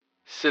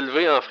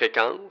s'élever en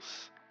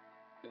fréquence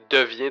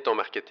devient ton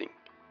marketing.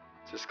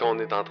 C'est ce qu'on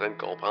est en train de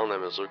comprendre à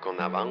mesure qu'on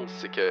avance,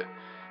 c'est que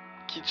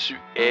qui tu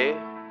es,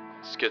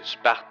 ce que tu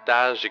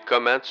partages et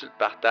comment tu le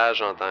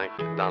partages en tant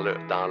que dans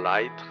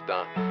l'être,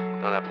 dans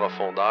la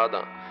profondeur,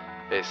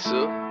 et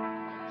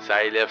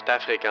ça élève ta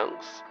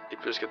fréquence. Et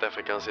plus que ta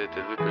fréquence est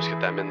élevée, plus que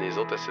tu amènes les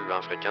autres à s'élever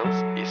en fréquence.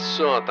 Et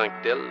ça, en tant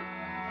que tel,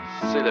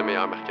 c'est le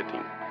meilleur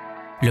marketing.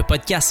 Le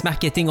podcast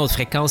Marketing Haute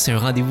Fréquence, c'est un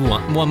rendez-vous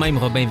entre moi-même,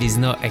 Robin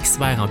Vézina,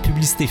 expert en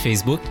publicité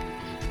Facebook,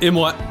 et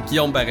moi,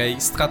 Guillaume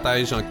Bareil,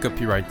 stratège en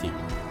copywriting.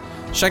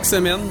 Chaque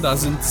semaine, dans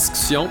une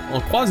discussion, on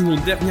croise nos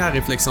dernières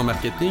réflexions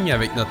marketing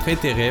avec notre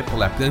intérêt pour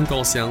la pleine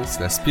conscience,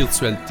 la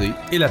spiritualité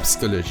et la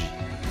psychologie.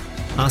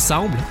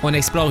 Ensemble, on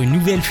explore une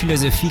nouvelle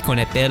philosophie qu'on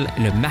appelle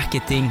le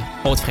marketing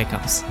haute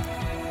fréquence.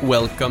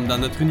 Welcome dans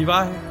notre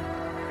univers!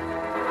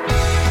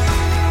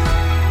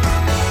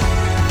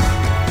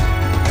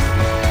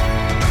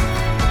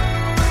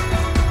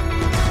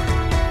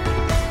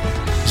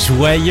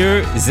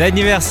 Joyeux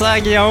anniversaire,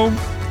 Guillaume!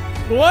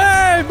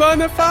 Ouais,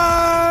 bonne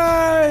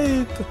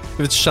fête!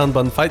 Tu chantes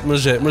bonne fête? Moi,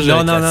 j'ai non.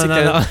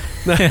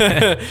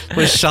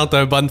 Moi, je chante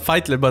un bonne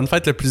fête. Le bonne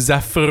fête le plus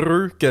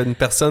affreux qu'une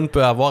personne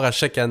peut avoir à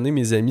chaque année,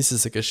 mes amis, c'est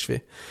ce que je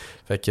fais.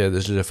 Fait que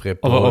je le ferai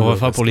pas. On va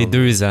faire pour les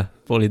 2 ans.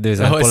 Pour les 2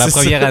 ans. Ah ouais, pour la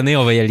première ça. année,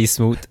 on va y aller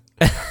smooth.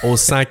 Au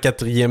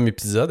 104e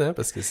épisode, hein,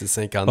 parce que c'est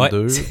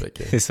 52. Ouais, fait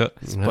que... c'est ça.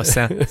 C'est pas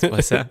 100. C'est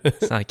pas 100.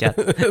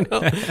 104. Non,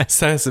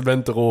 100, c'est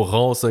ben trop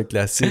rond, c'est un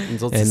classique.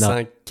 Nous autres, c'est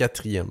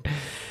 104e.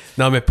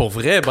 Non, mais pour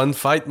vrai, bonne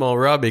fête, mon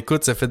Rob.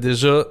 Écoute, ça fait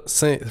déjà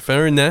ça fait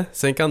 1 an,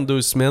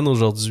 52 semaines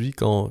aujourd'hui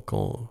qu'on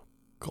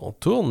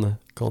tourne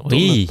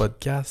notre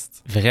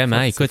podcast.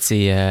 Vraiment, écoute,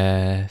 c'est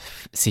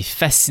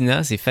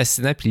fascinant,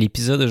 Puis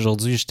l'épisode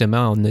d'aujourd'hui,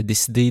 justement, on a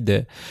décidé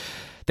d'être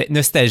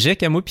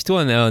nostalgique. Moi puis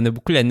toi, on a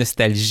beaucoup la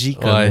nostalgie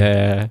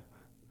je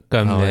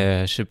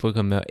sais pas,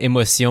 comme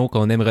émotion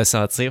qu'on aime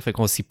ressentir. Fait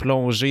qu'on s'est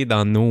plongé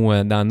dans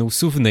nos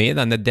souvenirs,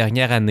 dans notre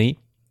dernière année,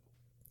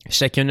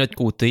 chacun de notre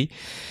côté.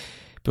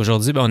 Puis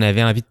aujourd'hui, on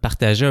avait envie de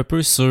partager un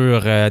peu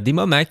sur des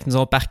moments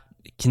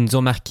qui nous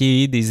ont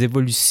marqué, des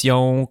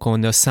évolutions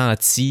qu'on a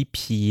senties,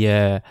 puis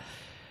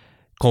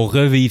qu'on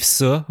revive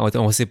ça.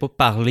 On s'est pas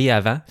parlé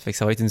avant, fait que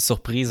ça va être une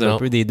surprise un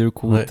peu des deux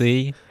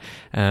côtés.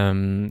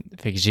 Ouais.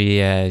 Fait que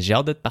j'ai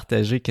hâte de te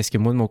partager qu'est-ce que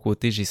moi de mon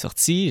côté j'ai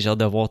sorti. J'ai hâte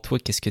de voir toi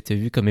qu'est-ce que tu as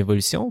vu comme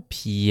évolution.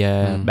 Puis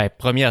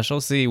première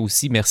chose, c'est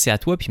aussi merci à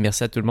toi, puis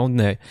merci à tout le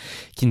monde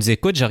qui nous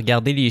écoute. J'ai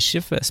regardé les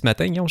chiffres ce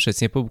matin, Guillaume, je te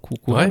tiens pas beaucoup au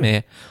courant,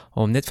 mais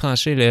on venait de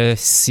franchir le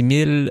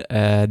 6000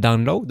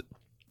 downloads.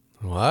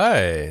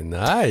 Ouais,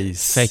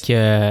 nice! Fait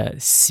que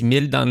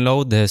 6000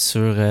 downloads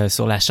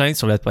sur la chaîne,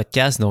 sur le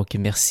podcast. Donc,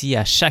 merci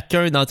à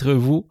chacun d'entre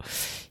vous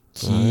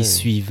qui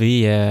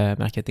suivez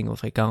Marketing Haute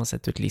Fréquence à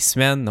toutes les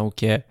semaines.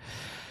 Donc,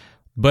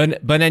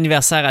 bon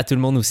anniversaire à tout le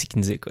monde aussi qui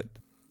nous écoute.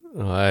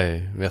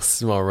 Ouais,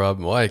 merci mon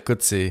Rob. Ouais,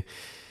 écoute, c'est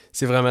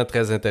vraiment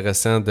très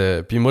intéressant.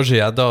 Puis moi, j'ai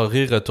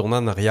adoré retourner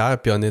en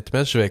arrière. Puis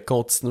honnêtement, je vais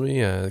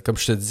continuer. Comme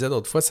je te disais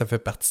l'autre fois, ça fait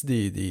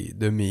partie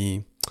de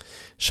mes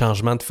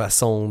changement de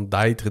façon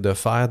d'être et de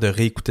faire, de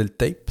réécouter le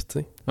tape, tu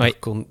sais. Oui.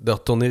 De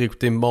retourner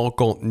réécouter mon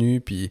contenu,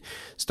 puis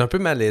c'est un peu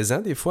malaisant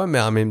des fois, mais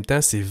en même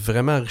temps, c'est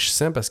vraiment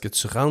enrichissant parce que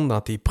tu rentres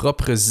dans tes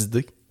propres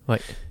idées. Oui.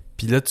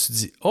 Puis là, tu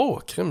dis « Oh,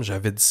 crème,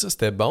 j'avais dit ça,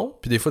 c'était bon. »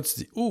 Puis des fois, tu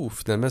dis « Oh,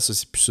 finalement, ça,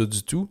 c'est plus ça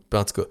du tout. » Puis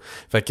en tout cas,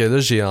 fait que là,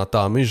 j'ai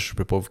entamé, je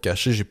peux pas vous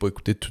cacher, j'ai pas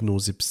écouté tous nos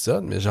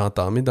épisodes, mais j'ai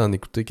entamé d'en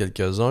écouter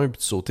quelques-uns, puis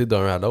de sauter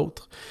d'un à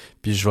l'autre.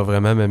 Puis je vais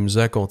vraiment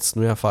m'amuser à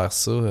continuer à faire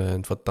ça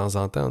une fois de temps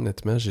en temps,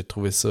 honnêtement. J'ai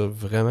trouvé ça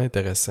vraiment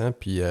intéressant,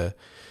 puis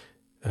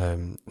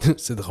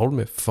c'est drôle,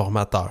 mais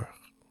formateur.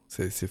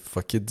 C'est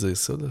fucké de dire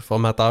ça, là.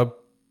 Formateur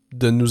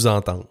de nous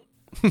entendre.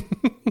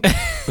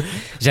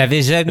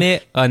 J'avais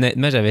jamais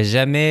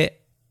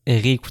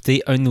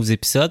réécouté un de nos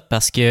épisodes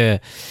parce que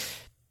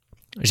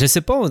je sais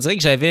pas, on dirait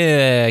que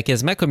j'avais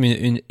quasiment comme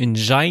une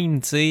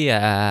gêne, tu sais,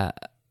 à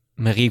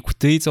me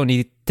réécouter. Tu sais, on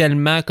est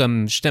tellement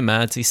comme,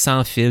 justement, tu sais,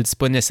 sans fil, c'est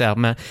pas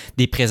nécessairement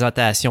des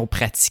présentations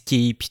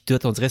pratiquées puis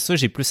tout. On dirait ça,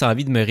 j'ai plus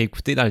envie de me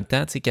réécouter dans le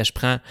temps, tu sais, quand je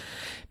prends...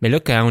 Mais là,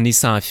 quand on est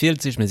sans fil,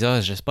 tu sais, je me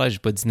dis, j'espère que j'ai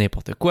pas dit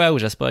n'importe quoi, ou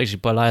j'espère que j'ai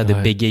pas l'air de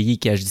bégayer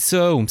quand je dis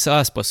ça, ou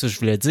ça, c'est pas ça que je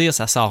voulais dire,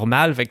 ça sort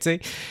mal. Fait que, tu sais,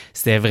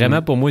 c'était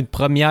vraiment pour moi une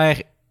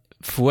première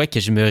fois que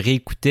je me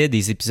réécoutais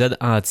des épisodes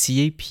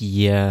entiers,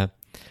 puis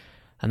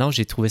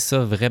j'ai trouvé ça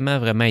vraiment,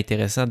 vraiment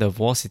intéressant de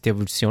voir cette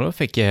évolution-là.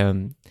 Fait que,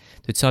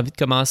 as-tu envie de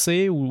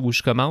commencer ou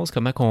je commence?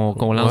 Comment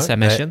qu'on lance la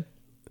machine?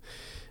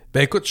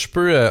 Ben écoute, je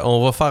peux,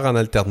 on va faire en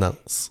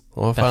alternance.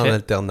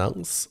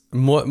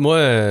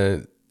 Moi,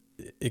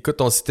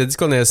 écoute, on s'était dit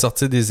qu'on allait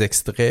sortir des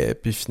extraits,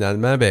 puis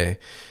finalement, ben,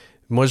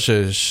 moi, tu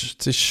sais,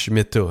 je suis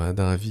méta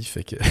dans la vie,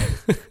 fait que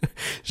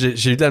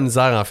j'ai eu de la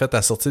misère, en fait,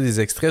 à sortir des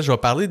extraits. Je vais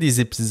parler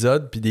des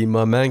épisodes, puis des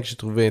moments que j'ai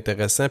trouvé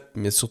intéressants,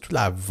 mais surtout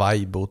la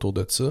vibe autour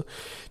de ça.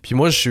 Puis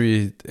moi, je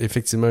suis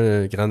effectivement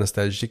un grand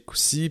nostalgique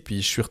aussi,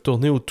 puis je suis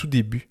retourné au tout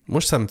début.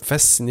 Moi, ça me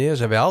fascinait,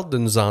 j'avais hâte de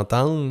nous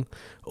entendre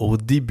au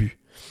début.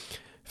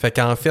 Fait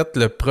qu'en fait,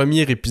 le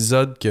premier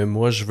épisode que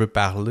moi, je veux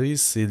parler,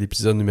 c'est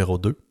l'épisode numéro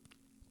 2.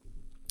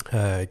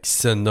 qui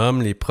se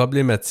nomme Les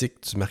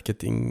problématiques du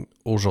marketing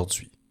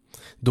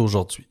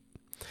d'aujourd'hui.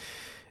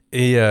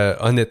 Et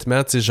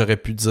honnêtement, tu sais, j'aurais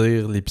pu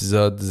dire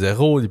l'épisode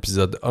 0,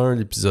 l'épisode 1,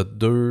 l'épisode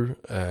 2,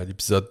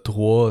 l'épisode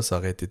 3, ça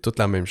aurait été toute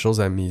la même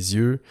chose à mes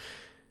yeux.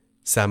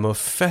 Ça m'a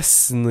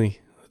fasciné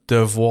de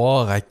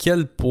voir à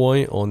quel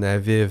point on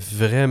n'avait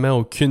vraiment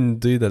aucune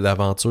idée de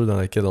l'aventure dans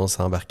laquelle on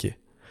s'embarquait.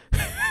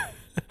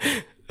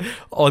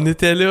 On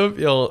était là,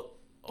 puis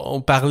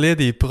on parlait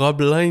des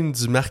problèmes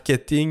du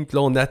marketing, puis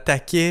là, on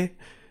attaquait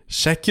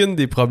chacune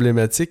des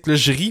problématiques. Là,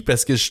 je ris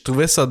parce que je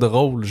trouvais ça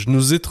drôle. Je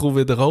nous ai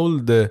trouvé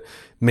drôle de...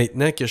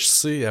 Maintenant que je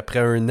sais, après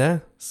 1 an,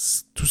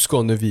 tout ce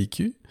qu'on a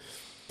vécu,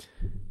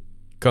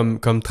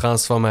 comme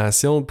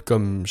transformation, puis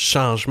comme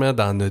changement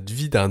dans notre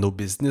vie, dans nos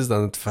business,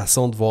 dans notre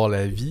façon de voir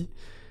la vie,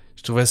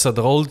 je trouvais ça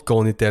drôle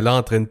qu'on était là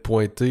en train de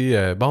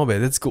pointer bon,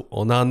 ben, let's go.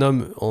 On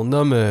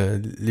nomme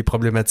les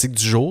problématiques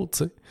du jour,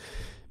 tu sais.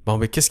 Bon,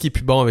 ben, qu'est-ce qui est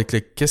pas bon avec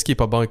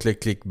le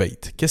clickbait?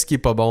 Qu'est-ce qui est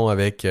pas bon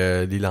avec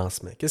les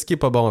lancements? Qu'est-ce qui est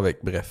pas bon avec...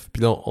 Bref.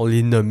 Puis là, on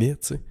les nommait,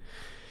 tu sais.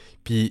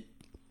 Puis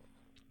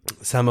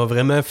ça m'a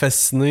vraiment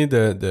fasciné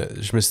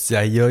je me suis dit,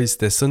 aïe,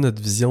 c'était ça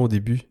notre vision au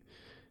début.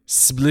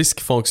 Cibler ce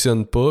qui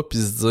fonctionne pas, puis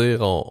se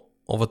dire,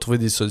 on va trouver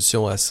des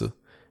solutions à ça.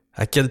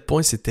 À quel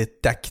point c'était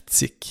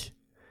tactique.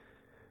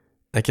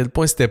 À quel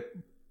point c'était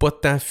pas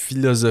tant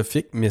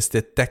philosophique, mais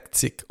c'était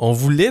tactique. On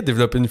voulait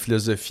développer une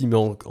philosophie, mais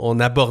on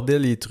abordait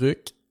les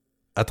trucs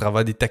à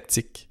travers des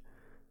tactiques.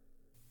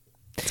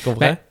 Tu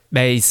comprends?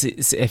 C'est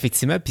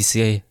effectivement, puis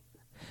c'est...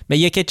 Mais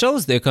il y a quelque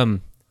chose de comme...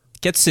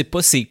 Quand tu sais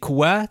pas c'est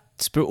quoi,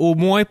 tu peux au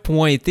moins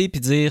pointer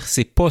puis dire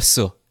c'est pas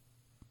ça.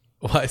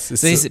 Ouais, c'est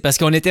ça. C'est parce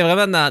qu'on était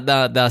vraiment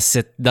dans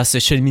ce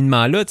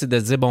cheminement-là, de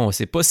dire bon,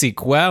 c'est pas c'est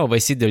quoi, on va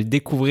essayer de le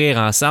découvrir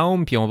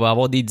ensemble, puis on va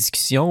avoir des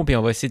discussions, puis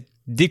on va essayer de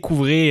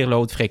découvrir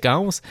l'autre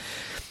fréquence.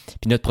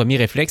 Puis notre premier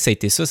réflexe, ça a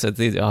été ça,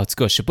 c'est-à-dire, en tout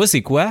cas, je sais pas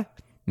c'est quoi,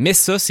 mais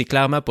ça, c'est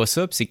clairement pas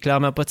ça, puis c'est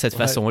clairement pas de cette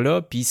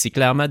façon-là, puis c'est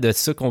clairement de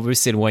ça qu'on veut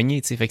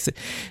s'éloigner, tu sais. Fait que c'est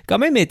quand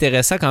même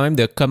intéressant quand même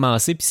de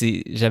commencer,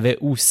 puis j'avais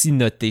aussi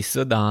noté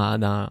ça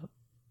dans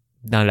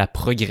la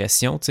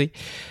progression, tu sais.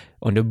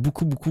 On a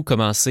beaucoup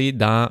commencé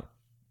dans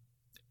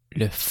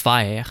le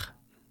faire.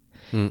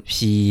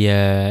 Puis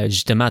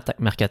justement, en tant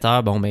que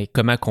marketeur, bon, mais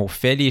comment qu'on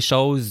fait les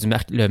choses,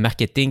 le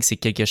marketing, c'est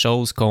quelque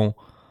chose qu'on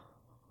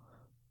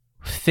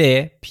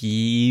fait,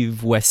 puis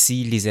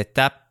voici les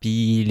étapes,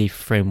 puis les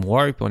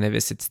frameworks, puis on avait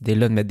cette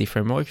idée-là de mettre des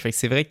frameworks. Fait que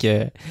c'est vrai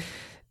que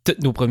tous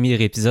nos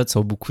premiers épisodes sont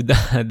beaucoup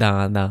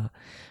dans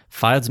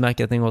faire du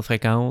marketing haute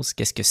fréquence,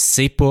 qu'est-ce que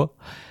c'est pas,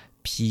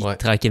 puis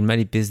tranquillement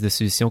les pistes de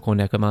solutions qu'on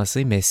a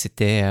commencé, mais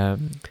c'était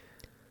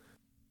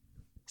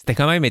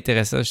quand même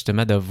intéressant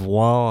justement de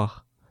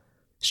voir,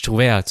 je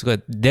trouvais en tout cas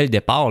dès le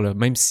départ, là,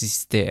 même si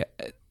c'était...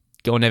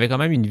 qu'on avait quand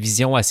même une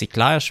vision assez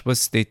claire. Je sais pas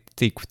si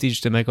t'as écouté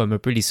justement comme un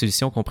peu les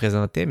solutions qu'on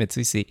présentait, mais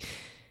tu sais, c'est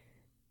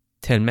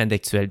tellement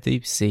d'actualité,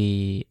 puis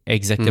c'est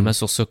exactement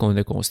sur ça qu'on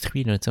a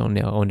construit. Là,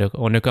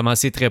 on a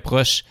commencé très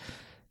proche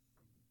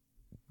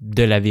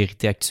de la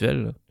vérité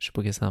actuelle. Là. Je sais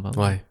pas qu'est-ce que t'en penses.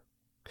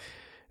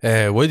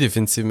 Ouais. Oui,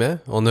 définitivement.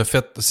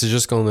 C'est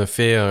juste qu'on a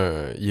fait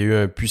il y a eu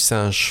un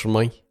puissant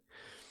chemin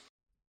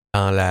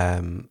dans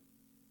la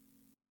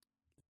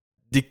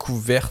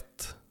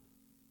découverte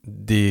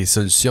des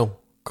solutions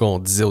qu'on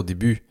disait au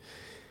début.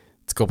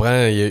 Tu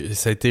comprends?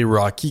 Ça a été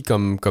rocky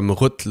comme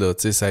route, là.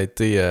 Tu sais, ça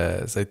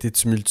a été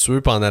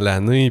tumultueux pendant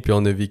l'année, puis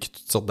on a vécu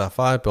toutes sortes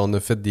d'affaires, puis on a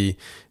fait des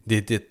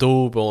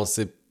détours, puis on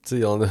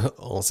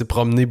s'est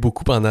promené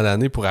beaucoup pendant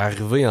l'année pour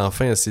arriver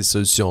enfin à ces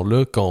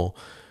solutions-là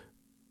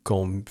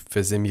qu'on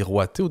faisait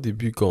miroiter au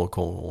début,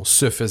 qu'on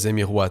se faisait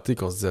miroiter,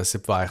 qu'on se disait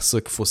c'est vers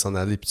ça qu'il faut s'en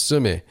aller, puis tout ça,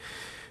 mais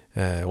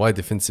ouais,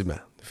 définitivement.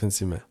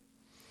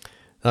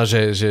 Non,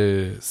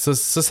 ça,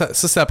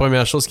 c'est la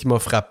première chose qui m'a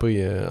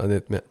frappé,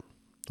 honnêtement.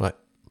 Ouais.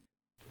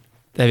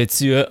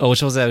 Avais-tu autre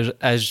chose à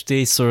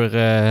ajouter sur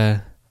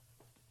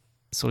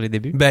les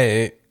débuts?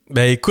 Ben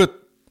écoute,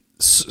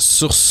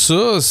 sur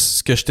ça,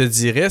 ce que je te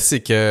dirais,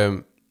 c'est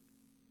que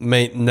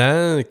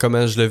maintenant,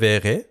 comment je le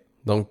verrais,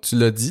 donc tu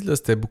l'as dit, là,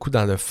 c'était beaucoup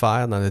dans le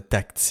faire, dans le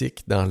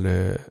tactique, dans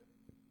le...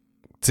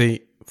 Tu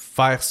sais,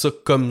 faire ça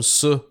comme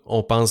ça,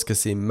 on pense que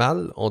c'est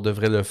mal, on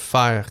devrait le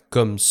faire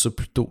comme ça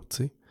plutôt, tu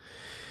sais.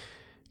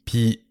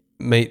 Puis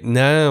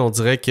maintenant, on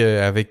dirait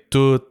qu'avec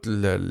toute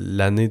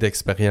l'année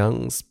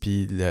d'expérience,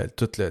 puis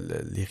toutes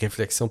les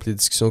réflexions et les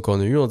discussions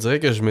qu'on a eues, on dirait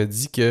que je me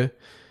dis que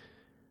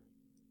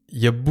il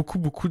y a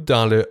beaucoup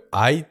dans le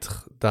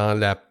être,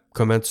 dans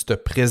comment tu te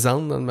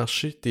présentes dans le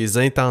marché, tes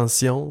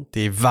intentions,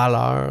 tes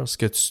valeurs, ce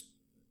que tu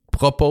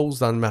proposes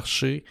dans le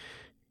marché.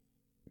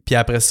 Puis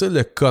après ça,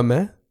 le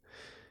comment,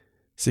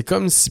 c'est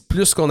comme si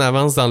plus qu'on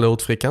avance dans la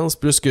haute fréquence,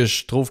 plus que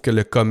je trouve que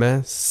le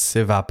comment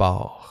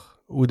s'évapore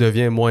ou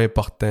devient moins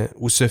important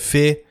ou se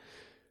fait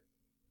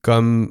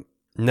comme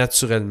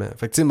naturellement.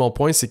 Fait que tu sais, mon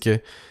point, c'est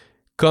que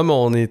comme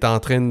on est en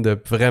train de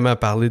vraiment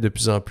parler de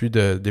plus en plus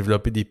de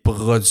développer des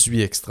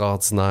produits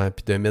extraordinaires,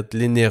 puis de mettre de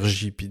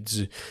l'énergie, puis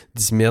d'y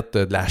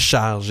mettre de la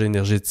charge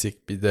énergétique,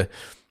 puis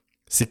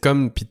c'est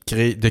comme puis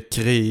de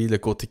créer le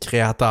côté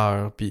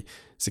créateur, puis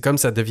c'est comme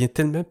ça devient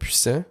tellement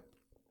puissant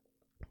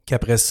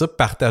qu'après ça,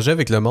 partager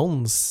avec le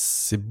monde,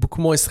 c'est beaucoup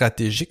moins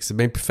stratégique, c'est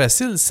bien plus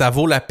facile. Ça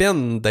vaut la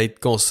peine d'être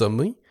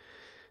consommé.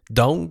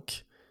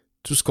 Donc,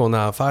 tout ce qu'on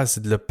a à faire,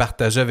 c'est de le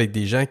partager avec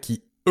des gens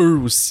qui, eux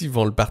aussi,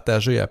 vont le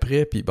partager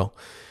après. Puis bon.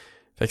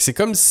 Fait que c'est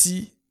comme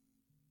si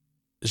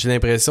j'ai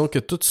l'impression que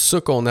tout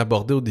ça qu'on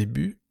abordait au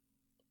début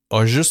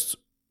est juste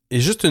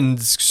une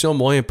discussion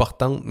moins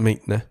importante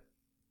maintenant.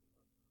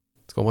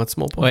 Tu comprends-tu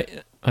mon point?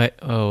 Ouais,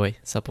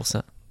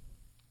 100%.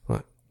 Ouais.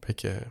 Fait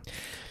que...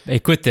 Ben,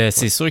 écoute,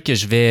 c'est sûr que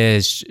je vais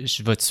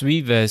te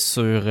suivre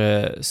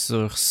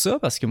sur ça,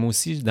 parce que moi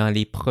aussi, dans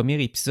les premiers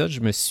épisodes,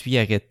 je me suis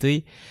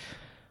arrêté.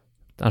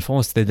 Dans le fond,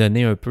 on s'était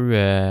donné un peu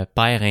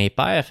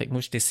pair-impair. Fait que moi,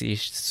 j'étais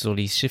sur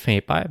les chiffres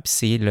impairs. Puis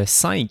c'est le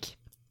 5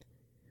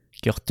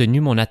 qui a retenu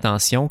mon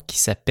attention, qui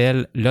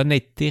s'appelle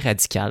l'honnêteté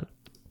radicale.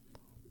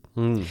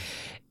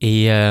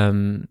 Et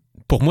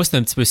pour moi, c'est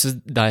un petit peu ça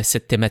dans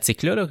cette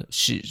thématique-là. Là.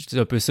 C'est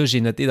un peu ça que j'ai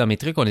noté dans mes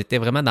trucs. On était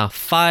vraiment dans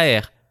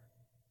faire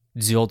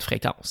du haute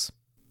fréquence.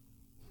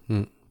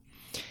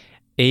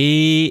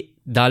 Et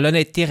dans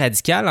l'honnêteté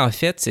radicale, en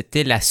fait,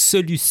 c'était la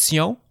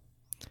solution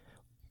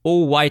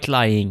au white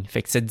lying.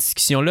 Fait que cette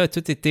discussion-là,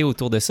 tout était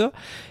autour de ça.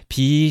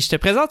 Puis je te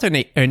présente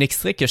un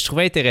extrait que je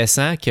trouvais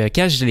intéressant, que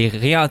quand je l'ai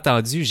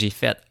réentendu, j'ai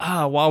fait «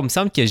 Ah, wow, il me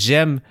semble que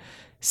j'aime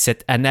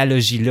cette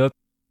analogie-là. »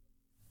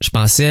 Je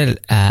pensais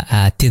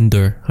à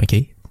Tinder, OK?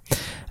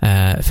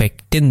 Fait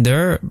que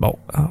Tinder, bon,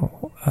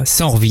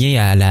 si on revient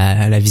à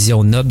la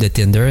vision noble de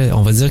Tinder,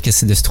 on va dire que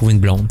c'est de se trouver une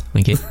blonde,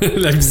 OK?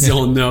 La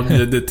vision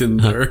noble de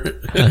Tinder.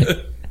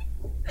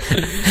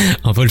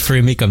 On va le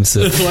framer comme ça.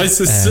 Ouais,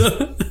 c'est ça.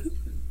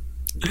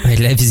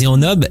 La vision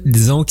noble,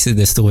 disons que c'est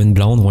de se trouver une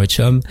blonde ou un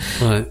chum.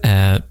 Ouais.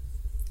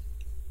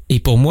 Et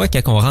pour moi,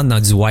 quand on rentre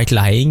dans du white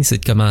lying, c'est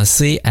de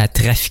commencer à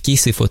trafiquer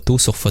ses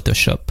photos sur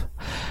Photoshop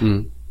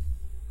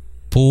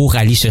pour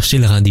aller chercher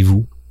le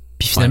rendez-vous.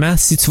 Puis finalement,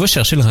 si tu vas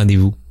chercher le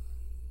rendez-vous,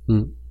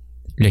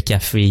 le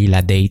café,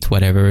 la date,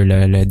 whatever,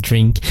 le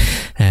drink,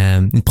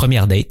 une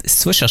première date,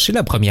 si tu vas chercher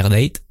la première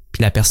date,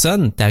 puis la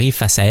personne, t'arrives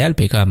face à elle,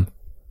 puis comme,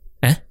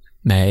 hein?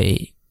 Ben,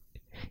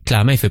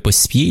 clairement, il fait pas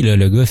 6 pieds, là,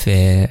 le gars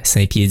fait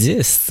 5 pieds 10,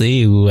 tu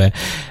sais, ou...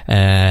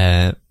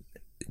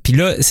 Puis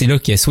là, c'est là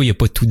que soit il a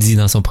pas tout dit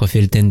dans son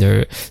profil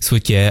Tinder,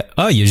 soit que,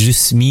 il a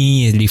juste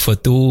mis les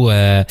photos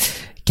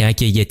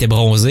quand il était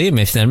bronzé,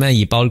 mais finalement,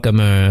 il parle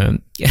comme un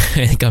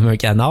comme un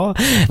canard.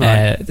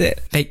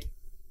 Fait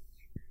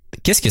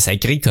qu'est-ce que ça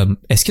crée comme...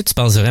 Est-ce que tu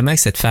penses vraiment que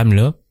cette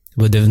femme-là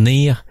va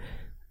devenir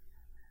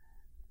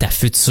ta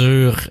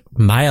future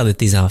mère de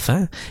tes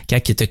enfants quand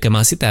tu as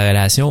commencé ta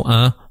relation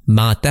en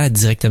mentant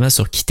directement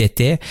sur qui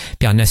t'étais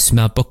puis en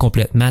assumant pas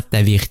complètement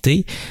ta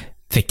vérité?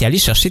 Fait que t'es allé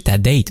chercher ta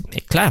date.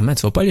 Mais clairement,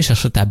 tu vas pas aller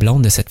chercher ta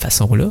blonde de cette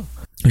façon-là.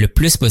 Le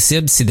plus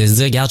possible, c'est de se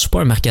dire, regarde, je suis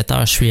pas un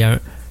marketeur, je suis un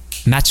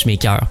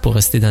matchmaker, pour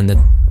rester dans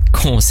notre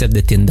concept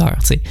de Tinder,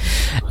 tu sais.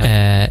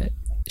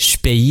 Je suis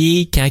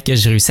payé quand que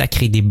j'ai réussi à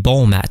créer des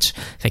bons matchs.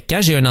 Fait que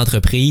quand j'ai une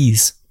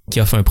entreprise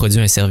qui offre un produit,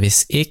 un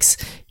service X,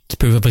 qui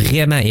peut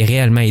vraiment et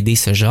réellement aider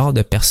ce genre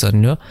de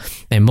personnes-là,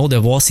 ben, mon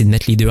devoir, c'est de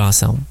mettre les deux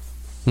ensemble.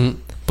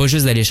 Pas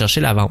juste d'aller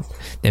chercher la vente,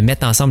 de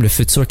mettre ensemble le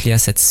futur client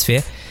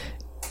satisfait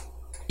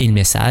et le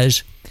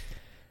message.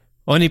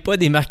 On n'est pas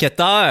des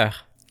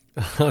marketeurs.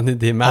 On est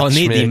des matchmakers.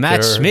 On est des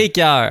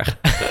matchmakers.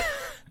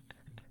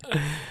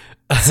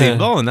 C'est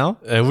bon, non?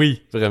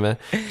 Oui, vraiment.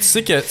 Tu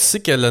sais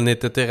que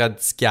l'honnêteté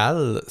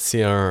radicale,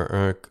 c'est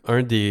un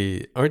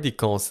des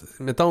concepts.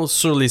 Mettons,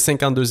 sur les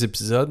 52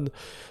 épisodes,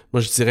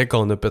 moi, je dirais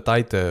qu'on a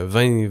peut-être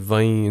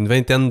une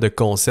vingtaine de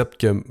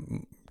concepts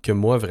que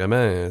moi,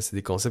 vraiment, c'est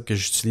des concepts que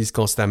j'utilise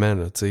constamment,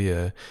 là, tu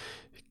sais,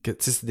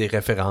 c'est des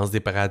références, des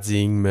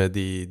paradigmes,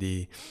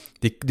 des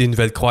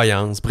nouvelles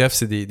croyances. Bref,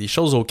 c'est des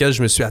choses auxquelles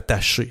je me suis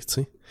attaché, tu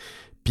sais.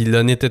 Puis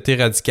l'honnêteté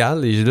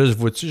radicale, et là,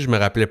 je me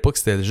rappelais pas que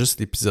c'était juste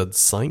l'épisode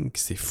 5,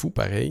 c'est fou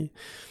pareil.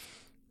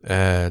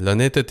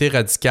 L'honnêteté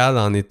radicale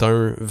en est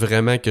un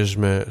vraiment que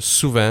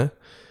souvent,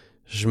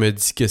 je me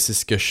dis que c'est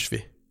ce que je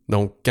fais.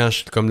 Donc,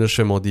 comme là, je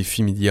fais mon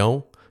défi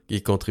million, et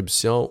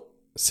contributions,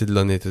 c'est de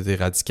l'honnêteté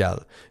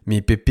radicale.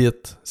 Mes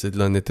pépites, c'est de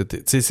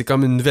l'honnêteté. Tu sais, c'est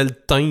comme une nouvelle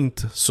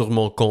teinte sur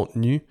mon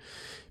contenu.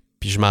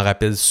 Puis je m'en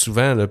rappelle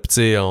souvent, là. Puis tu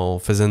sais, on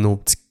faisait nos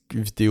petites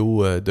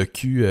vidéos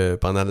docu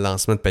pendant le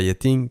lancement de Payet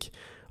Inc.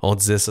 On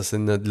disait ça, c'est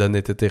de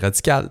l'honnêteté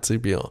radicale, tu sais.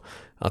 Puis en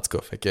tout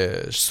cas, fait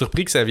que je suis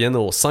surpris que ça vienne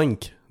au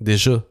 5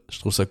 déjà. Je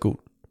trouve ça cool.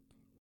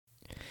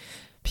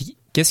 Puis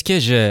qu'est-ce que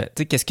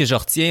je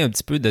retiens un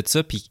petit peu de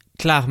ça? Puis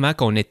clairement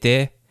qu'on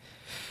était,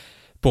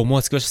 pour moi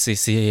en tout cas,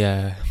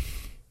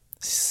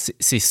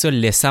 c'est ça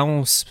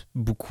l'essence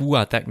beaucoup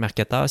en tant que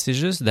marketeur. C'est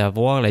juste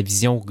d'avoir la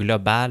vision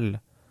globale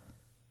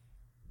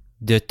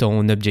de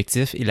ton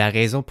objectif et la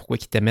raison pourquoi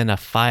il t'amène à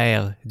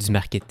faire du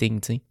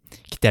marketing, tu sais,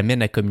 qui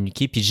t'amène à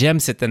communiquer. Puis j'aime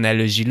cette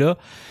analogie-là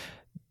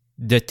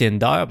de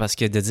Tinder parce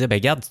que de dire, ben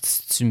regarde,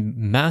 tu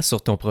mens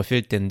sur ton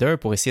profil Tinder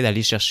pour essayer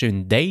d'aller chercher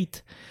une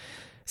date,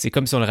 c'est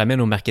comme si on le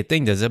ramène au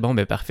marketing, de dire, bon,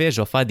 ben parfait,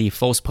 je vais faire des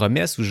fausses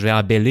promesses ou je vais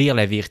embellir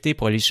la vérité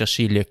pour aller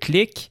chercher le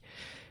clic.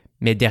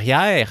 Mais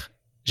derrière,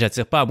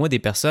 j'attire pas à moi des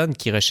personnes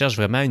qui recherchent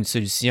vraiment une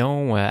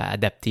solution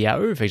adaptée à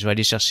eux. Fait que je vais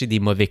aller chercher des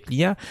mauvais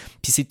clients.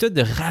 Puis c'est tout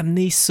de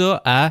ramener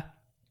ça à,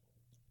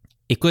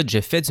 écoute, je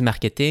fais du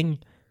marketing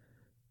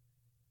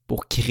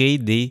pour créer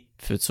des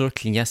futurs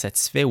clients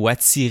satisfaits ou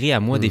attirer à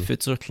moi des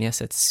futurs clients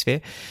satisfaits.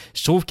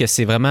 Je trouve que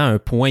c'est vraiment un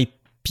point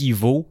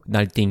pivot dans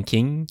le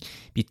thinking.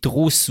 Puis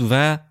trop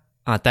souvent,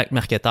 en tant que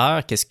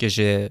marketeur, qu'est-ce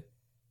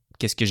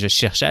que je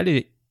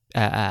cherchais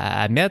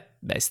à mettre?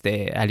 Ben,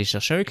 c'était aller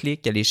chercher un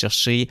clic, aller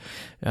chercher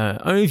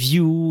un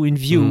view, une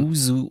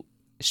views, où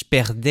je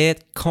perdais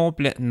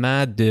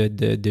complètement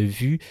de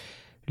vue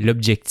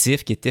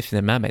l'objectif qui était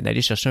finalement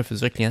d'aller chercher un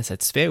futur client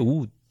satisfait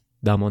ou,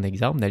 dans mon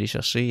exemple, d'aller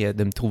chercher,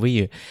 de me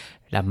trouver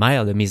la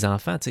mère de mes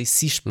enfants. Tu sais,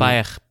 si je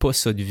perds pas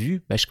ça de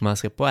vue, ben, je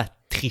commencerai pas à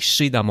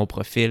tricher dans mon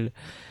profil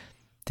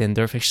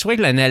Tinder. Fait que je trouvais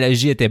que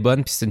l'analogie était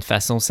bonne, puis c'est une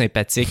façon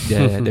sympathique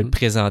de le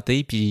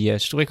présenter, puis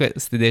je trouvais que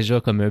c'était déjà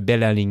comme un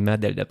bel alignement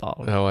dès le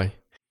départ. Ah ouais.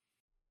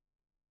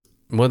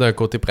 Moi, d'un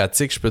côté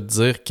pratique, je peux te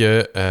dire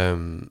que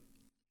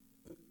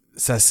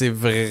ça s'est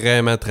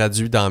vraiment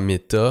traduit dans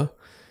Meta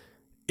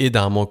et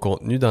dans mon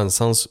contenu, dans le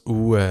sens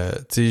où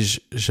tu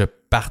sais, je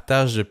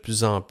partage de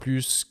plus en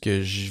plus ce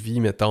que je vis,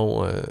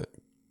 mettons,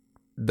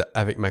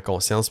 avec ma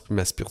conscience puis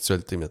ma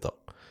spiritualité, mettons.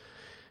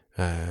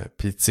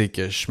 Puis tu sais,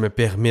 que je me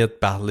permets de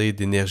parler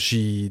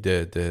d'énergie,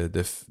 de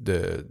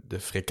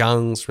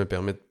fréquence, je me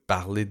permets de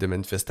parler de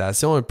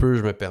manifestation un peu,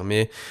 je me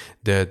permets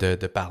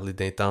de parler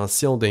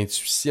d'intention,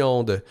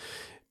 d'intuition,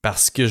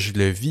 parce que je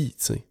le vis,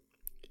 tu sais.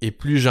 Et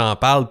plus j'en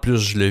parle, plus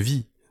je le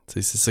vis. Tu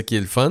sais, c'est ça qui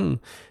est le fun,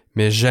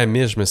 mais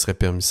jamais je me serais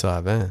permis ça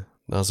avant,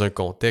 dans un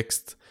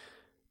contexte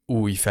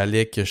où il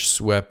fallait que je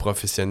sois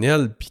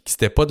professionnel, puis que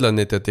c'était pas de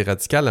l'honnêteté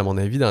radicale, à mon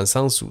avis, dans le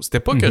sens où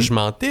c'était pas que je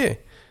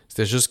mentais,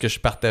 c'était juste que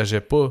je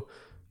partageais pas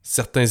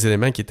certains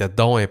éléments qui étaient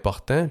donc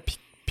importants, puis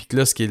que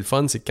là, ce qui est le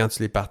fun, c'est que quand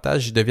tu les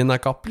partages, ils deviennent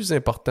encore plus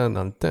importants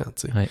dans le temps,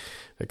 tu sais. Ouais.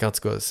 En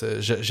tout cas,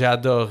 j'ai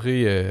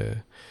adoré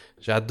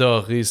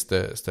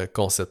ce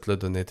concept-là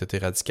d'honnêteté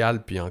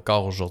radicale, puis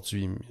encore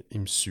aujourd'hui, il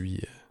me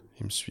suit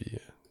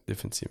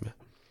définitivement.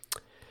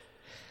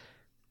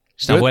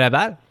 Je t'envoie la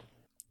balle?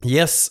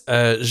 Yes,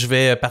 je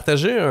vais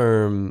partager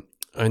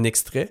un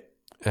extrait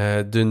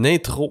d'une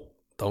intro.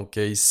 Donc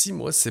ici,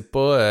 moi, c'est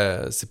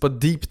pas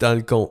deep dans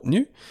le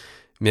contenu,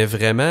 mais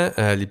vraiment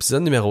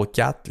l'épisode numéro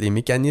 4, les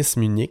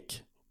mécanismes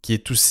uniques, qui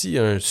est aussi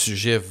un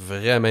sujet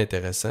vraiment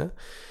intéressant,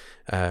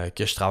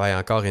 que je travaille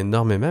encore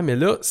énormément. Mais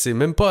là, c'est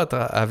même pas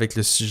avec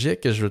le sujet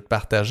que je veux te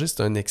partager,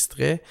 c'est un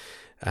extrait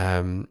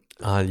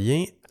en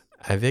lien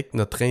avec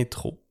notre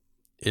intro.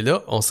 Et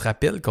là, on se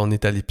rappelle qu'on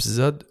est à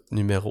l'épisode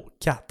numéro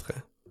 4.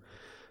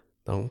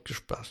 Donc, je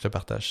te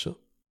partage ça.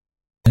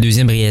 La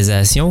deuxième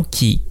réalisation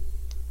qui,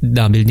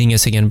 dans Building a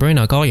Second Brain,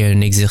 encore, il y a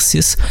un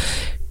exercice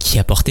qui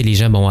apportait les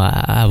gens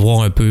à voir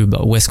un peu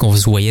où est-ce qu'on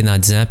se voyait dans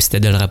 10 ans, puis c'était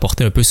de le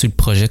rapporter un peu sur le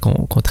projet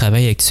qu'on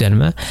travaille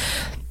actuellement.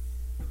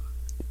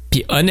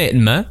 Puis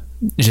honnêtement,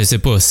 je sais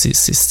pas si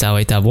ça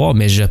va être à voir,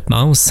 mais je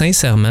pense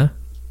sincèrement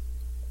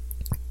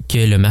que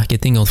le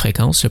marketing haute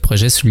fréquence, le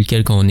projet sur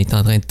lequel on est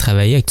en train de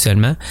travailler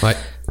actuellement, ouais.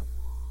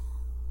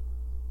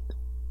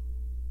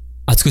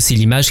 En tout cas, c'est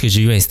l'image que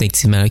j'ai eue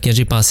instinctivement. Quand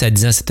j'ai pensé à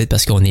 10 ans, c'est peut-être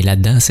parce qu'on est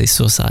là-dedans, c'est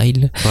sûr, ça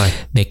aide. Ouais.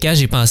 Mais quand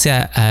j'ai pensé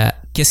à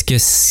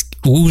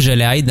où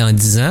j'allais être dans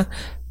 10 ans,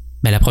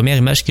 la première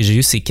image que j'ai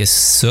eue, c'est que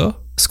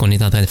ça, ce qu'on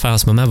est en train de faire en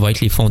ce moment, va être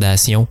les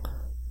fondations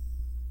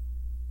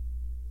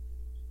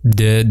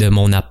de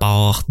mon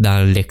apport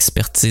dans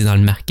l'expertise, dans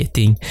le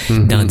marketing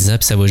dans 10 ans,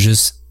 puis ça va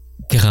juste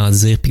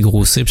grandir puis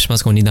grossir. Puis je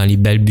pense qu'on est dans les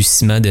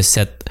balbutiements de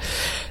cette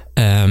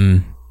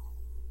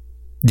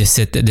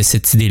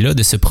idée-là,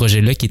 de ce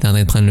projet-là qui est en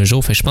train de prendre le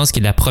jour. Fait que je pense que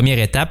la première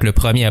étape, la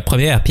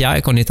première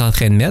pierre qu'on est en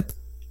train de mettre,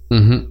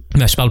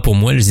 je parle pour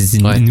moi, je dis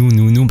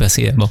nous, parce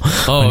que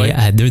on est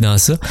à deux dans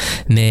ça.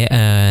 Mais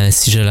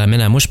si je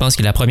l'amène à moi, je pense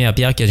que la première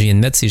pierre que je viens de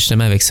mettre, c'est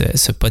justement avec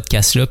ce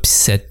podcast-là, puis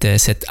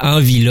cette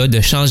envie-là de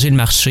changer le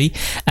marché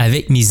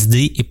avec mes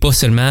idées et pas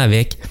seulement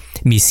avec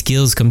mes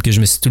skills comme que je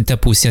me suis tout le temps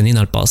positionné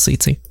dans le passé,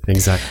 tu sais.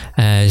 Exact.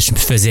 Je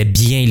faisais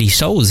bien les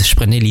choses, je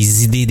prenais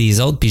les idées des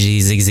autres puis je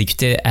les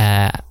exécutais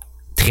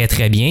très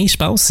très bien, je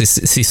pense.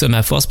 C'est ça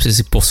ma force, puis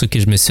c'est pour ça que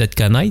je me suis fait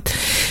connaître.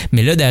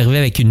 Mais là, d'arriver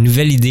avec une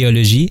nouvelle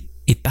idéologie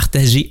et de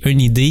partager une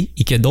idée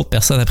et que d'autres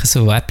personnes après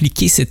ça vont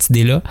appliquer cette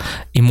idée-là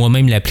et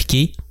moi-même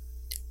l'appliquer,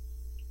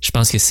 je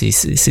pense que c'est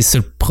ça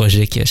le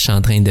projet que je suis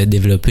en train de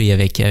développer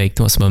avec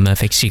toi en ce moment.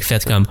 Fait que j'ai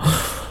fait comme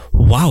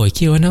wow,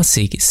 ok, ouais, non,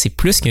 c'est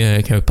plus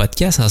qu'un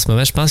podcast en ce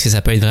moment. Je pense que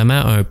ça peut être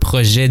vraiment un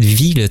projet de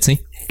vie, là, tu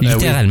sais.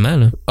 Littéralement,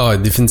 oui. Là. Ah,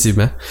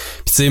 définitivement.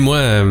 Puis tu sais,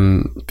 moi,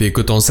 puis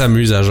écoute, on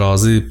s'amuse à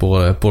jaser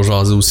pour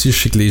jaser aussi. Je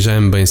sais que les gens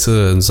aiment bien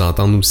ça, nous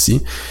entendre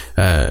aussi.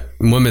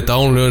 Moi,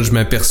 mettons, là, je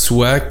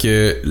m'aperçois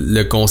que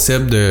le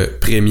concept de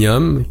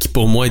premium, qui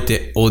pour moi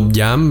était haut de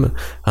gamme,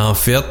 en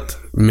fait,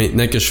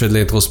 maintenant que je fais de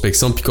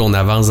l'introspection puis qu'on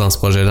avance dans ce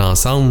projet-là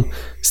ensemble,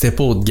 c'était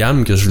pas haut de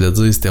gamme que je voulais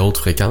dire, c'était haute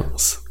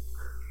fréquence.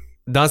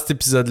 Dans cet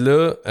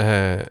épisode-là,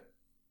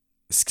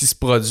 ce qui se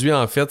produit,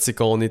 en fait, c'est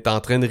qu'on est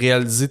en train de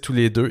réaliser tous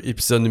les deux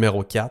épisode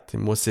numéro 4. Et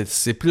moi,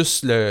 c'est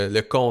plus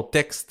le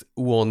contexte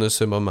où on a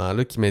ce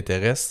moment-là qui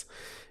m'intéresse.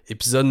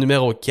 Épisode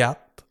numéro 4,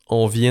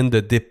 on vient de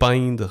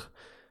dépeindre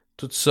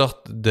toutes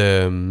sortes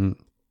de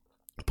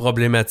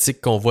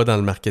problématiques qu'on voit dans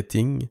le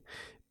marketing.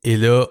 Et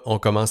là, on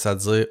commence à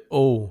dire «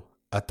 Oh,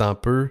 attends un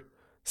peu,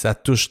 ça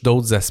touche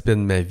d'autres aspects de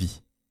ma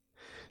vie. »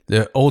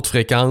 Le haute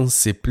fréquence,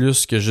 c'est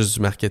plus que juste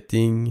du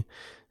marketing.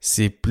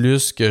 C'est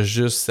plus que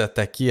juste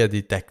s'attaquer à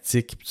des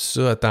tactiques. Tout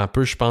ça, attends un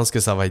peu, je pense que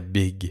ça va être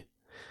big.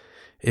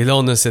 Et là,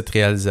 on a cette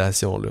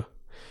réalisation-là.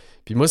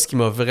 Puis moi, ce qui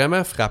m'a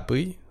vraiment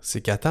frappé,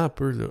 c'est qu'attends un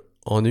peu, là,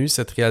 on a eu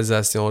cette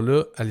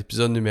réalisation-là à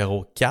l'épisode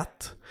numéro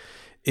 4.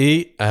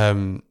 Et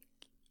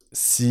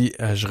si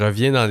je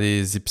reviens dans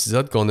les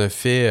épisodes qu'on a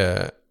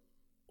fait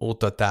au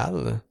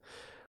total,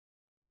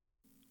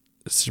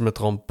 si je me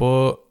trompe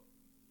pas,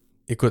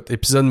 écoute,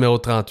 épisode numéro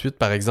 38,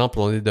 par exemple,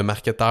 on est de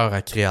marketeur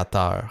à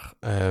créateur.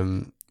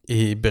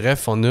 Et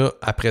bref, on a,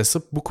 après ça,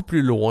 beaucoup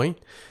plus loin,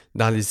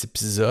 dans les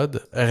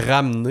épisodes,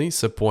 ramené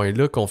ce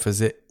point-là qu'on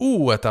faisait «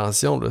 Ouh,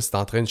 attention, là, c'est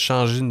en train de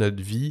changer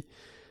notre vie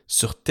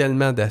sur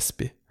tellement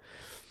d'aspects. »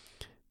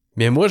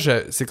 Mais moi,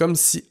 c'est comme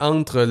si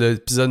entre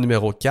l'épisode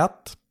numéro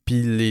 4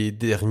 puis les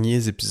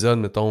derniers épisodes,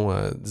 mettons,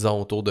 disons,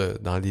 autour de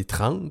dans les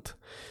 30,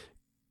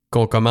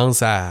 qu'on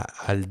commence à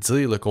le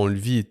dire, là, qu'on le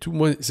vit et tout,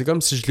 moi, c'est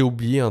comme si je l'ai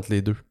oublié entre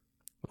les deux.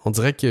 On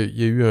dirait qu'il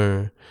y a eu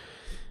un...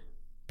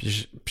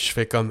 Puis je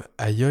fais comme,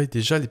 aïe aïe,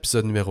 déjà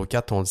l'épisode numéro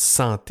 4, on le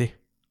sentait,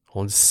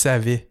 on le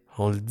savait,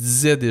 on le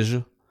disait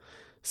déjà.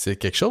 C'est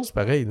quelque chose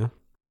pareil, là.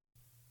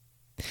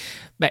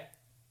 Ben,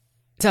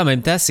 tu sais, en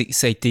même temps,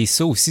 ça a été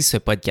ça aussi, ce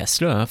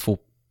podcast-là. Hein.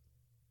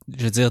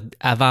 Je veux dire,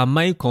 avant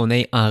même qu'on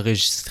ait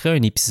enregistré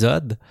un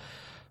épisode,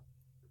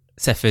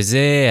 ça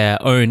faisait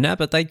 1 an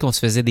peut-être qu'on se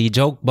faisait des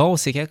jokes. Bon,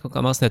 c'est quand qu'on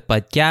commence notre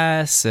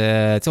podcast? Tu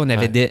sais, on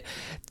avait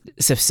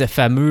ce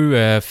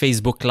fameux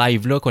Facebook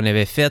Live-là qu'on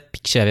avait fait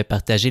puis que j'avais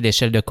partagé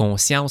l'échelle de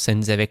conscience, ça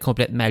nous avait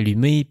complètement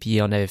allumé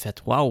puis on avait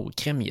fait « Wow,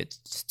 crème,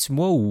 c'est-tu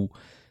moi où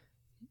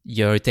il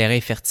y a un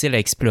terrain fertile à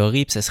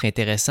explorer puis ça serait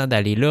intéressant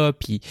d'aller là? »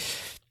 Puis,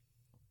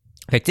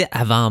 fait que tu sais,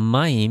 avant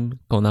même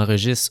qu'on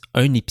enregistre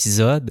un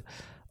épisode,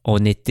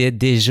 on était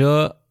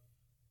déjà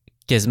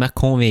quasiment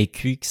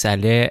convaincus que ça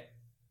allait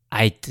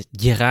être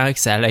grand, que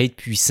ça allait être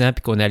puissant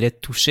puis qu'on allait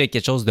toucher à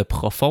quelque chose de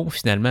profond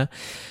finalement.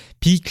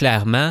 Puis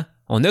clairement,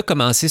 on a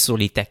commencé sur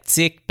les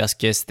tactiques parce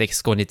que c'était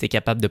ce qu'on était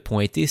capable de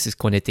pointer, c'est ce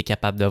qu'on était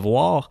capable de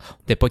voir. On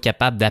n'était pas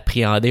capable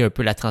d'appréhender un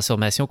peu la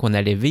transformation qu'on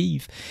allait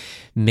vivre.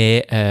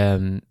 Mais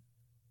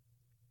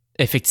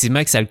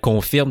effectivement que ça le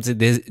confirme.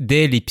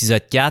 Dès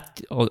l'épisode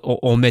 4,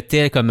 on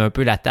mettait comme un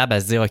peu la table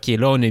à se dire « OK,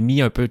 là, on a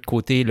mis un peu de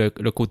côté le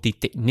côté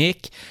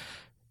technique,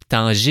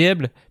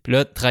 tangible. » Puis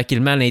là,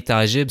 tranquillement,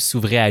 l'intangible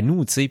s'ouvrait à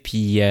nous. Puis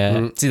tu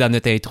sais, dans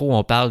notre intro,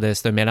 on parle de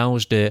ce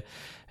mélange de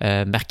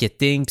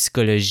marketing,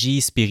 psychologie,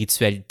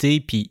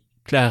 spiritualité, puis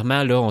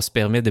clairement, là, on se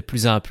permet de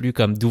plus en plus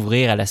comme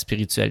d'ouvrir à la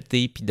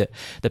spiritualité, puis de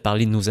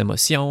parler de nos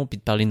émotions, puis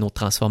de parler de nos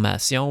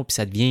transformations, puis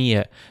ça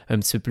devient un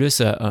petit peu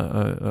plus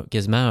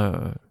quasiment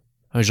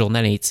un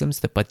journal intime,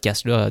 ce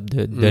podcast-là,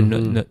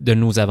 de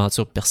nos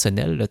aventures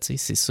personnelles, là, tu sais,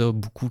 c'est ça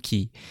beaucoup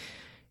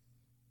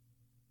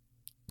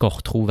qu'on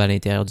retrouve à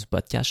l'intérieur du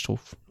podcast, je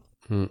trouve.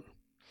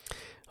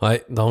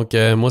 Ouais, donc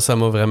moi, ça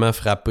m'a vraiment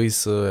frappé,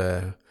 ça,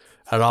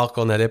 alors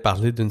qu'on allait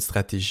parler d'une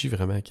stratégie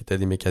vraiment qui était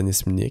des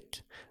mécanismes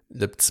uniques.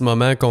 Le petit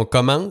moment qu'on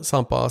commence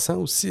en passant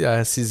aussi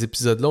à ces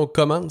épisodes-là, on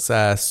commence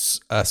à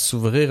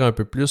s'ouvrir un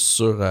peu plus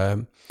sur...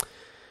 on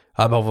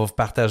va vous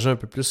partager un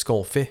peu plus ce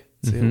qu'on fait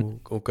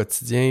au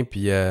quotidien,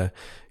 puis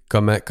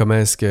comment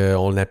est-ce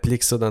qu'on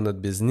applique ça dans notre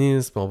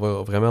business, puis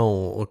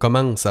on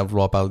commence à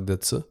vouloir parler de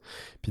ça.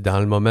 Puis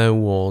dans le moment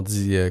où on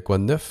dit quoi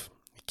de neuf,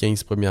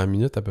 15 premières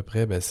minutes à peu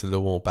près, ben c'est là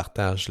où on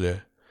partage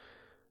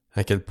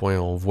à quel point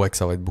on voit que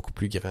ça va être beaucoup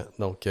plus grand.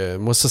 Donc,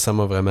 moi, ça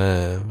m'a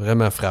vraiment,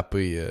 vraiment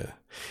frappé.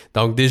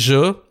 Donc,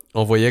 déjà,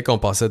 on voyait qu'on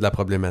passait de la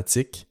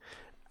problématique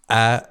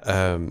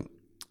à...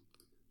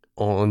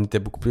 on était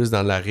beaucoup plus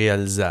dans la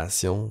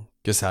réalisation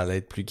que ça allait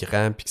être plus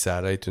grand puis que ça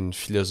allait être une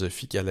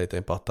philosophie qui allait être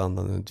importante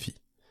dans notre vie.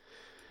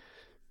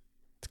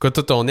 C'est quoi,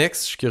 toi, ton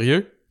ex? Je suis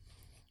curieux.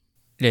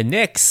 Le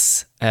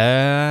next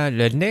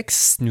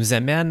nous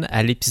amène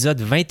à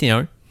l'épisode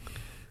 21.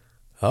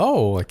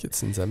 Oh, ok,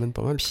 tu nous amènes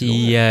pas mal.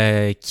 Puis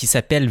qui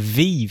s'appelle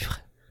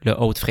Vivre le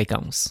haute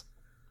fréquence.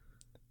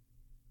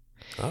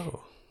 Oh.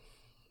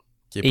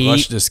 Qui est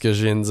proche de ce que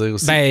je viens de dire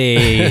aussi.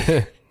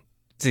 Ben,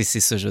 c'est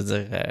ça, je veux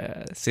dire.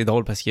 C'est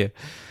drôle parce que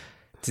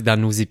dans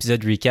nos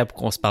épisodes recap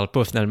où on se parle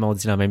pas, finalement, on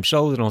dit la même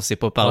chose. Là, on ne s'est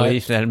pas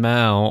parlé,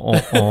 finalement,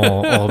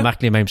 on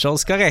remarque les mêmes choses.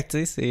 C'est correct,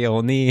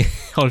 on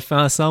le fait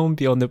ensemble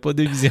puis on n'a pas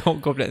de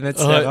vision complètement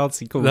différente.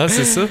 C'est cool. Non,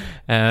 c'est ça.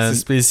 C'est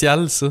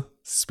spécial, ça.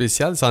 C'est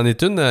spécial. Ça en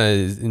est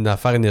une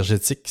affaire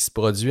énergétique qui se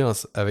produit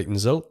avec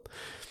nous autres.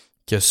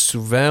 Que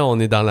souvent, on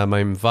est dans la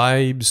même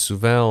vibe.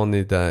 Souvent, on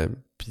est dans...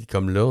 Puis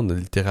comme là, on a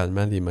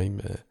littéralement les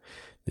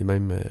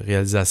mêmes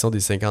réalisations des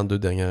 52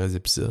 derniers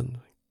épisodes.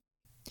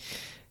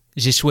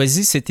 J'ai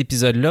choisi cet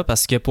épisode-là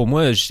parce que pour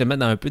moi, justement,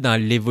 un peu dans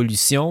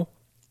l'évolution,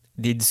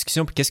 des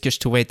discussions, puis qu'est-ce que je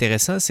trouvais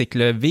intéressant, c'est que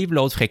le vivre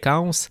la haute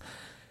fréquence,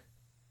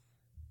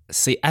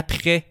 c'est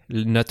après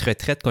notre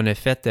retraite qu'on a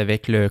faite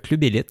avec le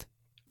Club Élite.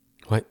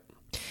 Ouais.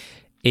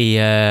 Et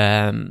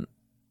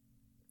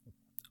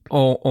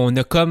on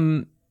a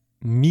comme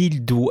mis le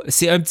doigt.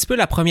 C'est un petit peu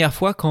la première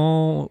fois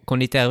qu'on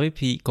est arrivé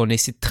puis qu'on a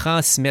essayé de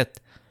transmettre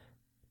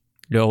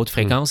le haute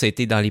fréquence. Ça a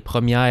été dans les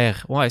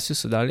premières... Ouais, c'est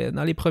ça,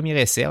 dans les premiers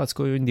essais. En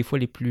tout cas, une des fois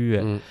les plus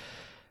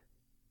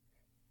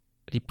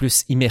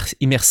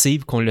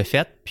immersives qu'on l'a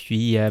fait.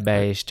 Puis,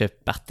 je te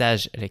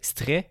partage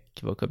l'extrait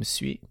qui va comme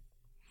suit.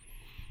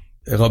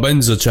 Robin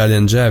nous a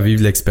challengé à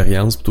vivre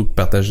l'expérience plutôt que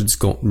partager du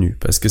contenu.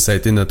 Parce que ça a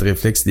été notre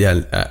réflexe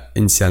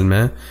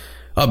initialement.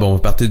 On va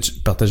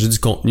partager du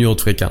contenu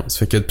haute fréquence.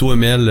 Fait que toi,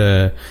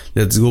 Mel,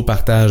 let's go,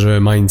 partage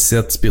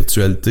mindset,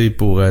 spiritualité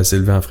pour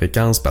s'élever en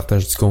fréquence,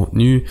 partage du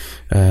contenu.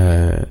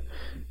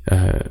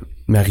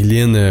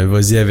 Marilyn,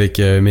 vas-y avec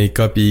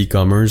make-up et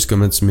e-commerce,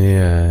 comment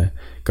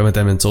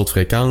t'amènes ça haute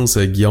fréquence.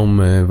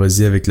 Guillaume,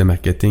 vas-y avec le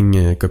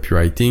marketing,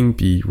 copywriting.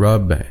 Puis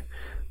Rob,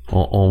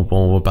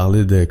 on va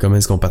parler de comment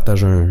est-ce qu'on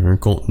partage un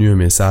contenu, un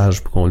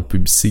message pour qu'on le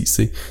publicise,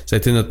 t'sais. Ça a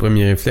été notre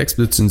premier réflexe.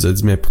 Puis là, tu nous as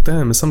dit, mais pourtant,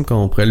 il me semble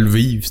qu'on pourrait le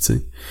vivre, tu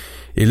sais.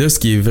 Et là, ce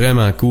qui est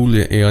vraiment cool,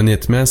 et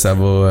honnêtement, ça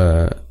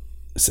va...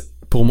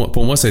 pour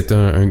moi, c'est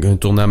un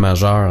tournant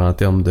majeur en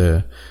termes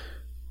de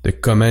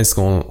comment est-ce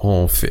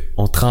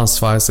on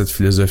transfère cette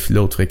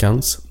philosophie-là haute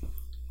fréquence.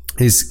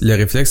 Et le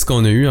réflexe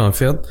qu'on a eu, en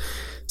fait,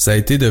 ça a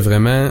été de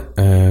vraiment,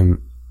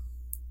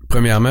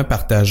 premièrement,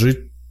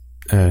 partager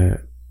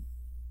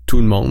tout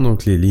le monde,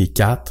 donc les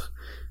 4,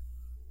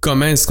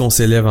 comment est-ce qu'on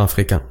s'élève en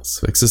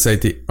fréquence. Fait que ça a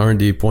été un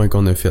des points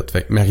qu'on a fait.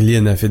 Fait que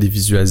Marilyn a fait des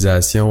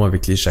visualisations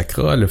avec les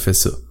chakras, elle a fait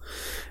ça.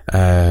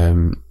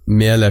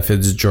 Mais elle a fait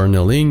du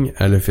journaling,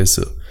 elle a fait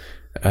ça.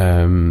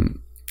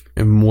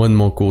 Moi, de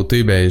mon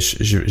côté,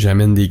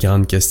 j'amène des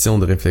grandes questions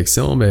de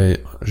réflexion,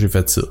 j'ai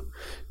fait ça.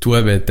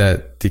 Toi,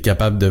 t'es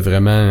capable de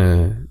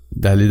vraiment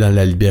d'aller dans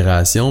la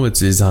libération,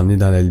 tu les as emmenés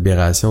dans la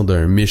libération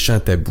d'un méchant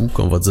tabou,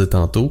 qu'on va dire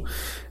tantôt,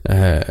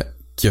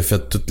 qui a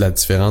fait toute la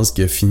différence,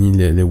 qui a fini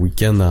le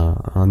week-end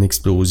en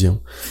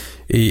explosion.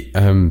 Et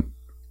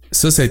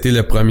ça a été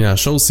la première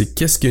chose, c'est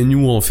qu'est-ce que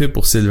nous on fait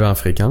pour s'élever en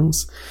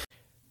fréquence?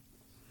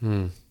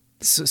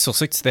 Sur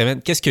ça que tu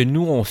t'amènes, qu'est-ce que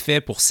nous on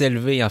fait pour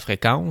s'élever en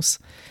fréquence?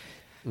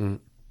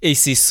 Et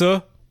c'est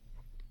ça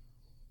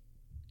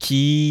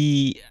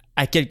qui,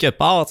 à quelque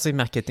part, tu sais,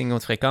 marketing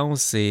haute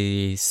fréquence,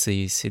 c'est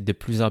de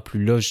plus en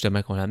plus là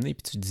justement qu'on l'a amené.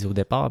 Puis tu le disais au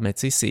départ, mais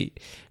tu sais, c'est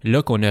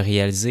là qu'on a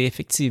réalisé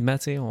effectivement,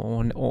 tu sais,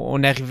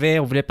 on arrivait,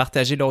 on voulait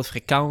partager la haute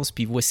fréquence,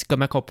 puis voici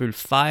comment qu'on peut le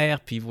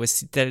faire, puis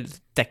voici telle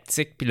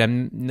tactique, puis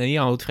l'amener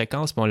en haute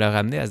fréquence, puis on l'a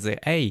ramené à se dire,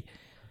 hey,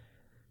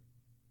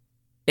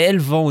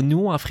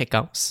 élevons-nous en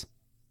fréquence.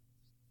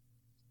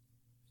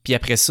 Puis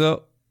après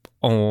ça,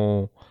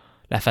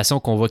 la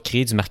façon qu'on va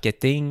créer du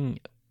marketing,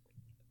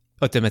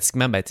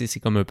 automatiquement, c'est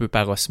comme un peu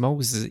par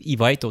osmose, il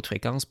va être haute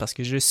fréquence parce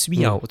que je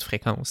suis en haute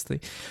fréquence. T'sais.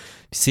 Puis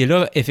c'est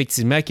là,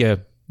 effectivement, que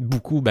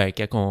beaucoup,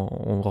 quand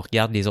on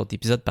regarde les autres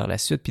épisodes par la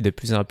suite, puis de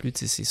plus en plus,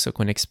 c'est ça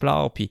qu'on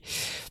explore. Puis...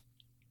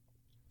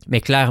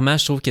 Mais clairement,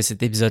 je trouve que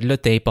cet épisode-là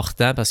est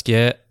important parce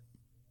que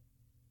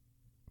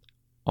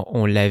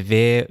on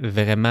l'avait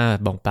vraiment,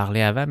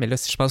 parlé avant, mais là,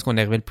 je pense qu'on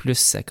arrivait le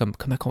plus à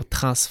comment qu'on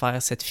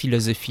transfère cette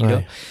philosophie-là.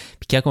 Ouais.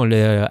 Puis quand on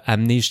l'a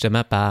amené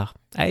justement par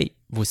 « Hey,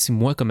 voici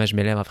moi comment je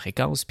m'élève en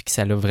fréquence », puis que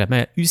ça a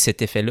vraiment eu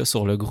cet effet-là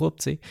sur le groupe,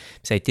 tu sais.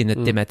 Ça a été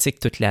notre thématique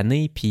toute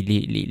l'année, puis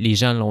les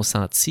gens l'ont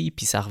senti,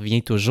 puis ça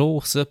revient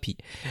toujours, ça, puis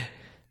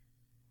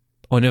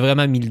on a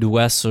vraiment mis le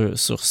doigt sur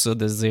ça,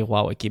 de se dire «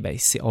 Wow, OK,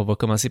 on va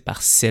commencer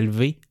par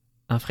s'élever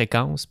en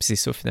fréquence, puis c'est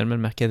ça, finalement,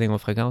 le marketing en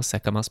fréquence, ça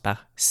commence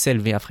par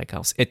s'élever en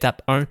fréquence.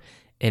 Étape 1,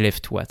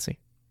 élève-toi, tu sais.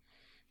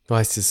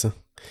 Ouais, c'est ça.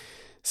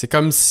 C'est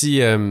comme si,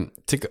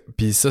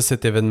 puis ça,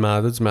 cet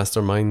événement-là du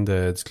Mastermind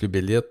du Club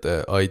Élite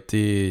a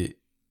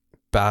été,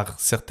 par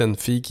certaines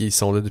filles qui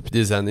sont là depuis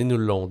des années, nous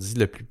l'ont dit,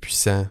 le plus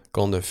puissant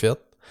qu'on a fait.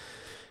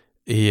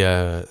 Et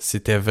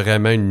c'était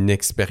vraiment une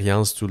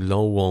expérience tout le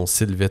long où on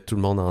s'élevait tout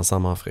le monde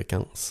ensemble en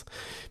fréquence.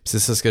 Puis c'est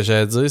ça, ce que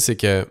j'allais dire, c'est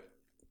que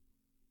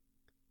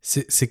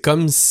c'est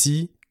comme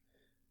si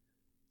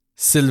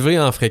s'élever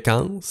en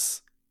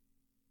fréquence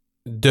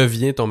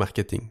devient ton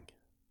marketing.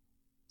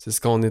 C'est ce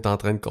qu'on est en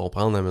train de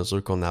comprendre à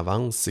mesure qu'on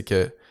avance, c'est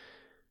que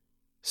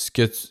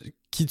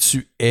qui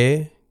tu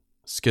es,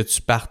 ce que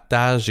tu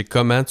partages et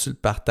comment tu le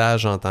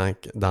partages en tant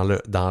que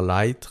dans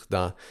l'être,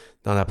 dans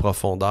la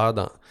profondeur,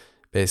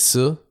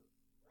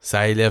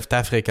 ça élève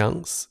ta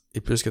fréquence.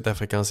 Et plus que ta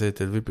fréquence est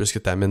élevée, plus que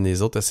tu amènes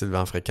les autres à s'élever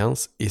en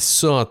fréquence. Et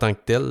ça, en tant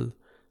que tel,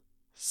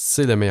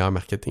 c'est le meilleur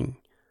marketing.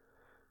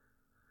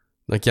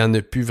 Donc, il n'y en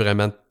a plus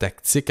vraiment de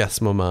tactique à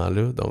ce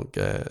moment-là. Donc,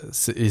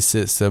 ce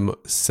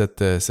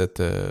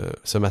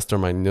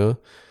mastermind-là,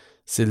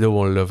 c'est là où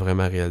on l'a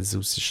vraiment réalisé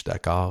aussi, je suis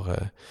d'accord.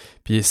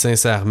 Puis,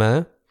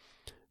 sincèrement,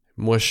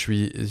 moi,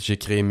 j'ai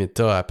créé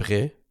Meta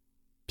après.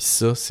 Puis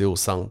ça, c'est au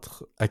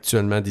centre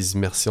actuellement des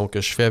immersions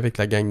que je fais avec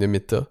la gang de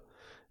Meta,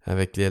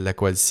 avec la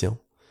coalition,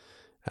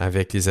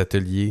 avec les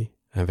ateliers,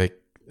 avec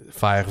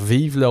faire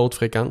vivre la haute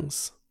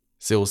fréquence.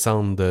 c'est au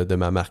centre de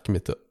ma marque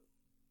Meta.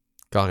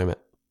 Carrément.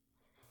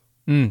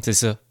 C'est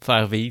ça,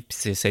 faire vivre.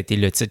 Puis ça a été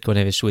le titre qu'on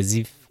avait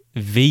choisi,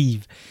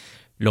 vivre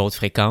l'autre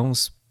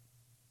fréquence.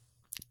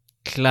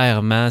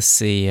 Clairement,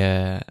 c'est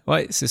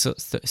c'est ça.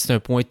 C'est un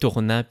point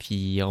tournant,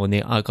 puis on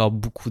est encore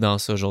beaucoup dans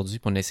ça aujourd'hui,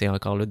 puis on essaie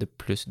encore là de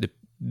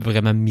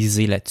vraiment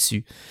miser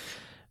là-dessus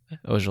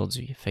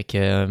aujourd'hui. Fait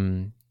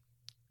que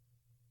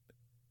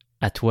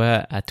à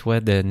toi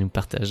de nous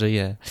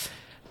partager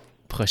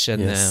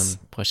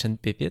prochaine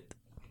pépite.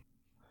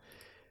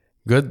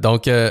 Good.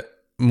 Donc,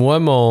 moi,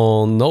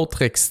 mon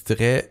autre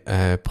extrait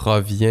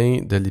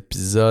provient de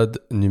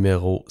l'épisode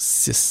numéro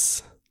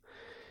 6.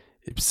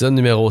 Épisode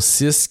numéro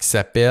 6 qui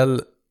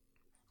s'appelle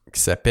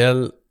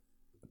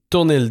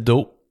Tourner le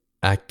dos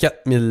à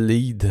 4000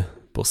 leads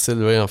pour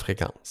s'élever en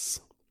fréquence.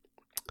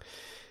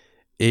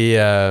 Et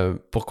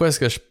pourquoi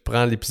est-ce que je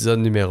prends l'épisode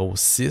numéro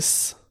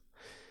 6?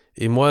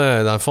 Et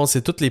moi, dans le fond,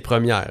 c'est toutes les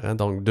premières. Hein?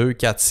 Donc 2,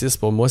 4, 6,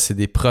 pour moi, c'est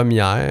des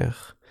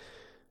premières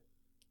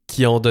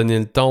qui ont donné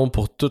le ton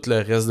pour tout le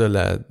reste de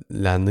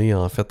l'année,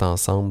 en fait,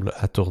 ensemble,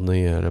 à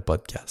tourner le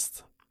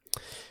podcast.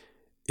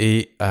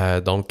 Et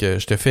donc,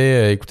 je te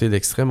fais écouter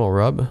l'extrait, mon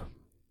Rob.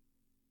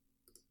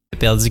 J'ai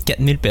perdu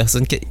 4000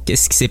 personnes.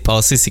 Qu'est-ce qui s'est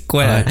passé? C'est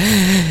quoi?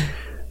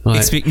 Ouais.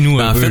 Explique-nous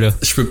un peu. Là.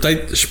 Je peux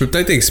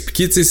peut-être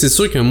expliquer. Tu sais, c'est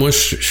sûr que moi,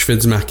 je fais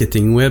du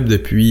marketing web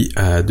depuis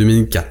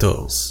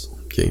 2014.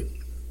 OK?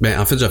 Ben,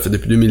 en fait, j'ai fait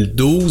depuis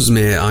 2012,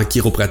 mais en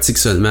chiropratique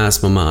seulement à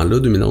ce moment-là,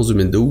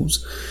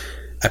 2011-2012.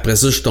 Après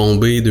ça, je suis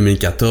tombé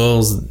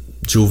 2014,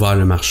 j'ai ouvert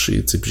le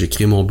marché, tu sais, puis j'ai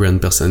créé mon brand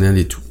personnel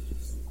et tout.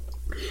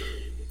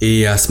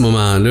 Et à ce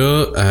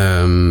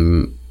moment-là,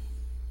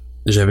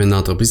 j'avais une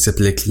entreprise qui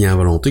s'appelait Client à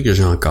Volonté, que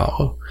j'ai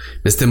encore.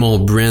 Mais c'était mon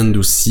brand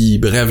aussi.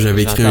 Bref,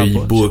 j'avais écrit un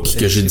e-book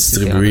que j'ai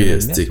distribué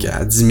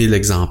à 10 000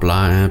 exemplaires.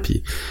 Hein,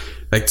 puis...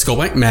 Fait que tu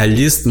comprends que ma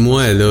liste,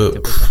 moi, elle a...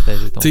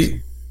 Tu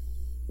sais,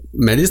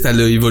 ma liste,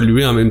 elle a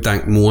évolué en même temps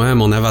que moi.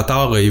 Mon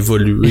avatar a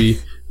évolué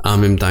en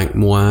même temps que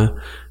moi.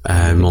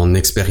 Mon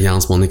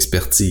expérience, mon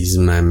expertise,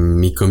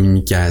 mes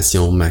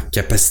communications, ma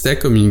capacité à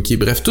communiquer.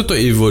 Bref, tout a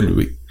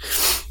évolué.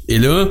 Et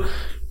là...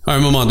 À un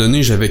moment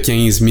donné, j'avais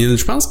 15 000.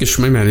 Je pense que je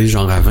suis même allé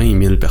genre à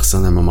 20 000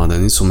 personnes à un moment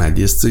donné sur ma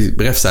liste. T'sais.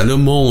 Bref, ça l'a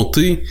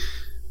monté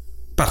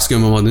parce qu'à un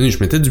moment donné, je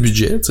mettais du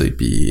budget,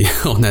 puis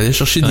on allait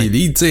chercher des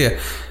leads. T'sais.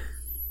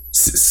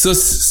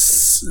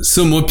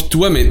 Ça, moi pis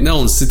toi, maintenant,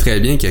 on le sait très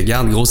bien que,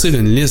 regarde, grossir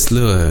une liste,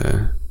 là,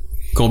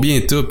 combien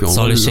t'as, puis on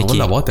va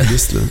l'avoir, ta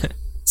liste. Là.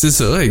 C'est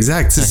ça,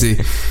 exact. Ouais.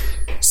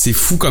 C'est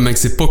fou comment que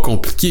c'est pas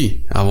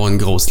compliqué avoir une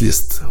grosse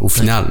liste, au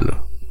final.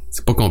 Là.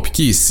 C'est pas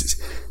compliqué.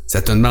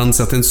 Ça te demande une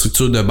certaine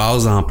structure de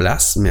base en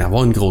place, mais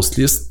avoir une grosse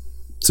liste,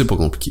 c'est pas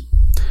compliqué.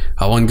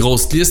 Avoir une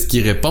grosse liste qui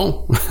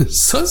répond,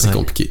 ça, c'est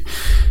compliqué.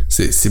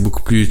 C'est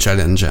beaucoup plus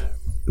challengeant.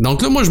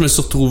 Donc là, moi, je me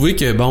suis retrouvé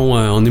que, bon,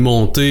 on est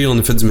monté, on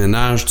a fait du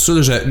ménage, tout ça.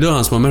 Là,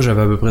 en ce moment,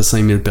 j'avais à peu près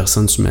 5000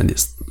 personnes sur ma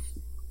liste.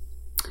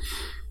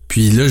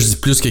 Puis là, je dis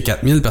plus que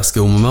 4000 parce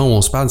qu'au moment où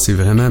on se parle, c'est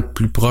vraiment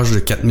plus proche de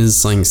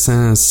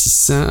 4500,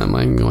 600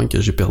 même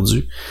que j'ai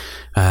perdu.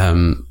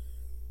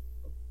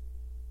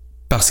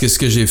 Parce que ce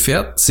que j'ai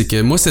fait, c'est que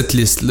moi, cette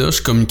liste-là,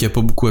 je communiquais pas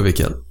beaucoup avec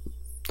elle.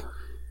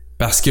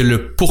 Parce que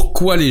le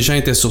pourquoi les gens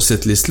étaient sur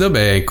cette liste-là,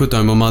 ben écoute, à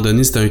un moment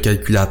donné, c'était un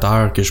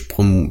calculateur que je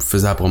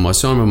faisais la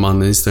promotion, à un moment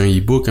donné, c'était un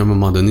e-book, à un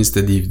moment donné,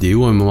 c'était des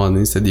vidéos, à un moment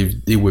donné, c'était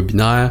des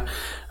webinaires,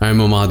 à un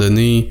moment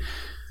donné,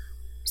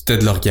 c'était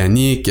de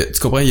l'organique. Tu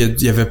comprends? Il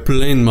y avait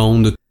plein de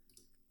monde.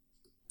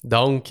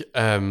 Donc,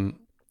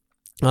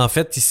 en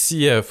fait,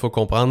 ici, faut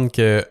comprendre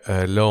que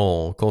là,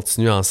 on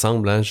continue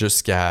ensemble hein,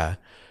 jusqu'à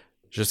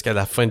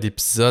la fin de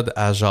l'épisode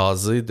à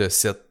jaser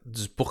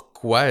du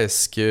pourquoi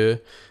est-ce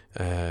que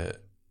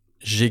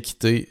j'ai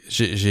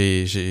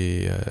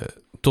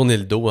tourné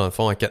le dos, dans le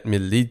fond, à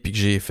 4000 leads, puis que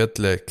j'ai fait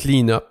le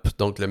clean-up,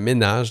 donc le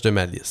ménage de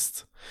ma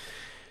liste.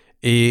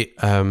 Et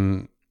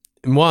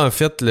moi, en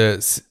fait,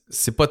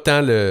 c'est pas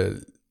tant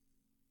le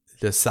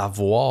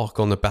savoir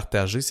qu'on a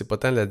partagé, c'est pas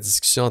tant la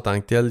discussion en tant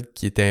que telle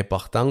qui était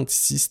importante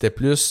ici, c'était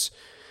plus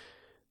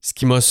ce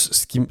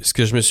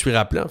que je me suis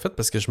rappelé, en fait,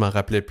 parce que je m'en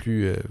rappelais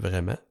plus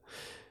vraiment.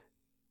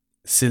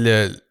 C'est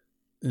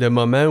le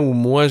moment où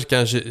moi,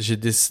 quand j'ai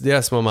décidé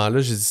à ce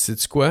moment-là, j'ai dit,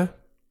 sais-tu quoi?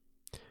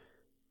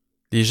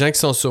 Les gens qui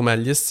sont sur ma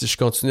liste, si je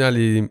continue à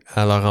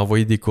leur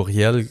envoyer des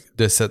courriels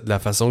de la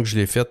façon que je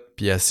l'ai faite,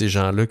 puis à ces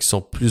gens-là qui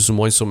sont plus ou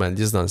moins sur ma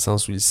liste dans le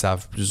sens où ils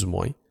savent plus ou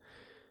moins,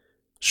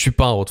 je suis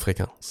pas en haute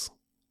fréquence.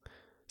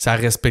 Ça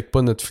respecte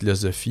pas notre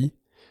philosophie.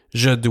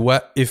 Je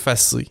dois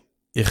effacer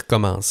et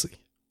recommencer.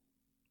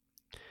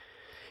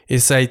 Et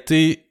ça a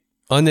été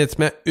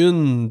honnêtement,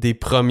 une des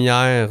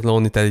premières, là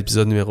on est à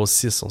l'épisode numéro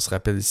 6, on se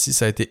rappelle ici,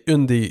 ça a été un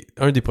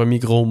des premiers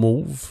gros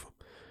moves.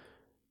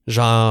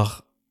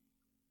 Genre,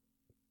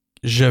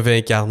 je vais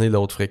incarner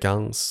l'autre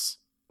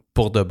fréquence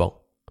pour de bon.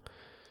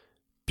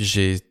 Puis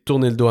j'ai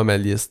tourné le dos à ma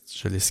liste,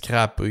 je l'ai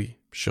scrappé,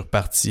 je suis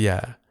reparti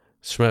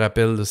si je me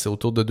rappelle, c'est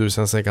autour de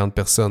 250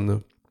 personnes là,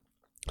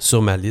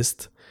 sur ma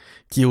liste,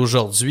 qui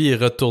aujourd'hui est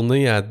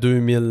retournée à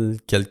 2000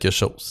 quelque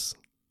chose.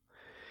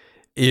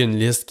 et une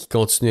liste qui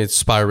continue à être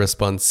super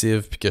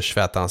responsive, puis que je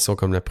fais attention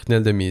comme la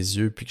prunelle de mes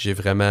yeux, puis que j'ai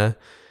vraiment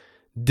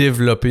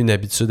développé une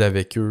habitude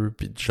avec eux,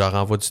 puis je leur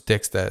envoie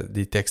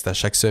des textes à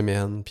chaque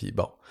semaine, puis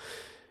bon.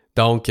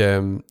 Donc,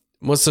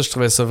 moi, ça, je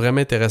trouvais ça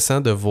vraiment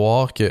intéressant de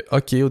voir que,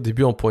 OK, au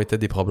début, on pointait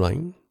des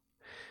problèmes.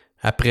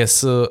 Après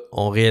ça,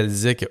 on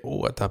réalisait que,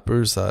 oh, attends un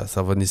peu, ça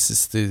va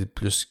nécessiter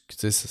plus, tu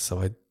sais, ça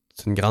va être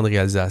une grande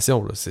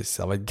réalisation, là.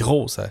 Ça va être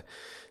gros, ça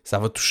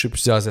va toucher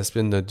plusieurs aspects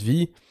de notre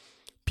vie.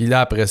 Puis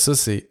là, après ça,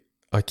 c'est,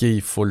 OK,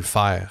 il faut le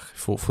faire.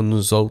 Il faut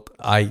nous autres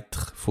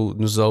être. Il faut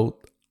nous autres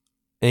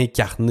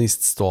incarner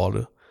cette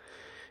histoire-là.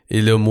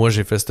 Et là, moi,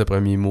 j'ai fait ce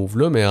premier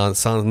move-là, mais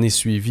s'en est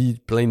suivi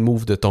plein de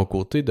moves de ton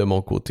côté, de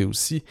mon côté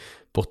aussi,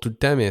 pour tout le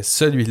temps. Mais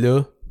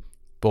celui-là,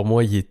 pour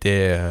moi, il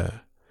était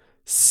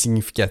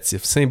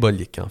significatif,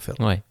 symbolique, en fait.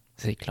 Ouais,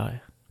 c'est clair.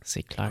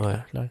 C'est clair, Ouais.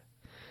 clair.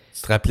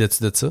 Tu te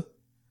rappelais-tu de ça?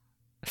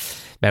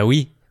 Ben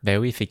oui,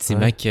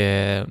 effectivement Ouais.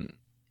 que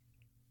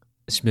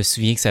je me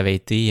souviens que ça avait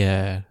été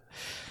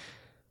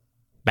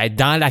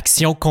dans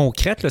l'action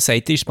concrète, là, ça a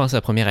été, je pense,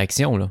 la première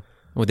action. Là.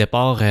 Au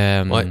départ,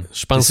 Ouais,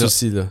 je pense c'est ça.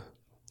 aussi, là.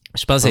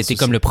 Je pense que ça a été aussi.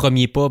 comme le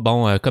premier pas.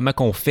 Bon, comment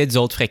qu'on fait des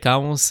autres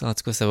fréquences? En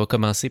tout cas, ça va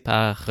commencer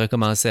par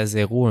recommencer à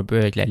zéro un peu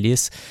avec la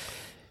liste.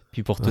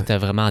 Puis pour tout, à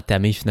vraiment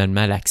entamer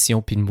finalement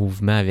l'action puis le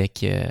mouvement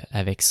avec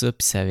ça.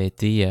 Puis ça avait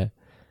été...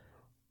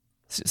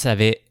 ça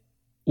avait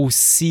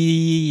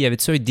aussi... Y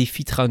avait-tu un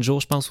défi 30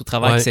 jours, je pense, au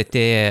travail que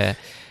c'était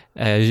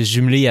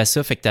jumelé à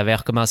ça? Fait que tu avais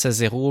recommencé à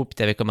zéro puis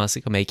tu avais commencé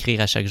comme à écrire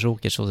à chaque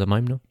jour, quelque chose de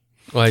même, là.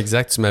 Ouais,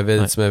 exact. Tu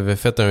m'avais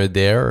fait un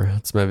dare.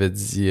 Tu m'avais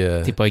dit...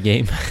 T'es pas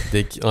game.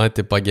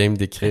 T'es pas game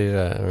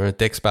d'écrire un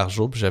texte par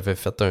jour. Puis j'avais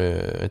fait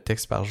un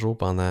texte par jour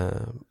pendant...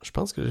 Je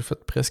pense que j'ai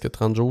fait presque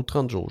 30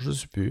 jours, je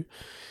sais plus.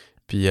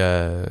 Puis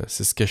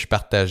c'est ce que je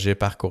partageais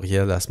par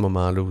courriel à ce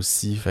moment-là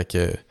aussi. Fait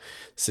que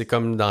c'est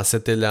comme dans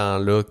cet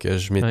élan-là que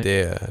je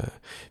m'étais...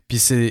 Puis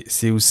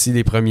c'est aussi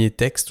les premiers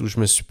textes où je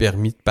me suis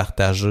permis de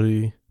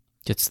partager...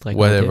 Que tu te racontais.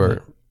 Whatever.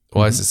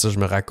 Ouais, Mhm. c'est ça. Je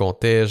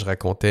racontais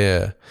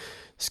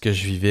ce que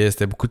je vivais.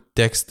 C'était beaucoup de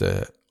textes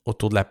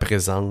autour de la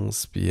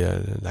présence, puis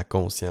la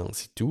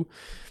conscience et tout.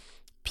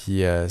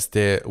 Puis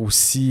c'était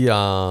aussi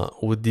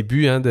au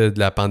début de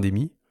la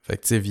pandémie. Fait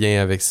que tu sais,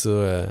 vient avec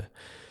ça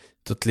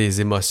toutes les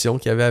émotions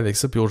qu'il y avait avec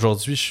ça. Puis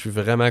aujourd'hui, je suis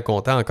vraiment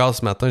content. Encore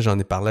ce matin, j'en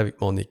ai parlé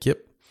avec mon équipe.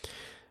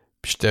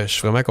 Puis je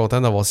suis vraiment content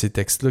d'avoir ces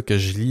textes-là que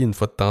je lis une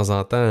fois de temps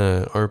en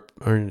temps,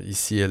 un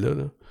ici et là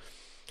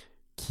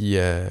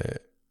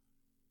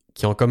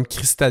qui ont comme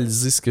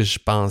cristallisé ce que je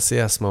pensais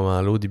à ce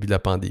moment-là au début de la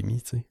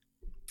pandémie, tu sais.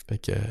 Fait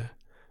que...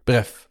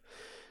 bref.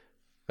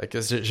 Fait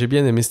que j'ai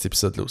bien aimé cet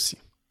épisode-là aussi.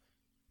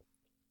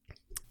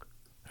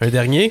 Un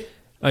dernier,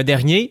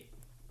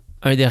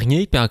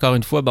 puis encore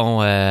une fois, bon,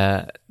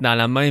 dans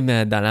la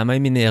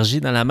même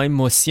énergie, dans la même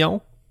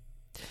motion,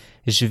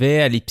 je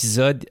vais à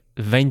l'épisode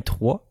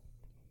 23,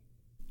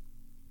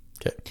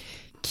 OK.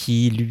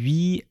 qui,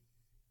 lui,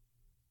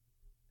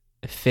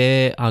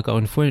 fait, encore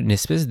une fois, une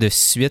espèce de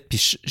suite,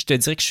 puis je te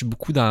dirais que je suis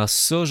beaucoup dans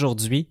ça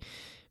aujourd'hui,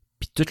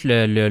 puis tout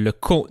le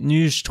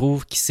contenu, je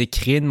trouve, qui s'est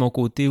créé de mon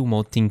côté, ou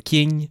mon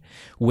thinking,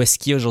 ou est-ce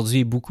qu'il y a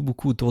aujourd'hui beaucoup,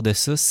 beaucoup autour de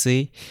ça,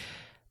 c'est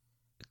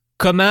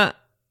comment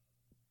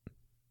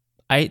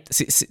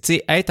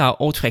être en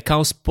haute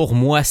fréquence, pour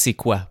moi, c'est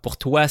quoi? Pour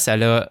toi, ça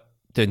a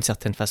une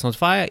certaine façon de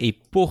faire, et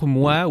pour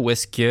moi, où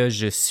est-ce que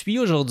je suis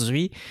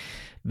aujourd'hui,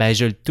 ben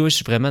je le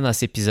touche vraiment dans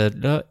cet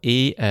épisode-là,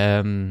 et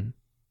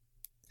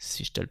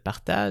si je te le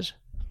partage,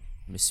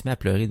 je me suis mis à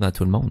pleurer devant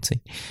tout le monde, tu sais.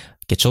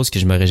 Quelque chose que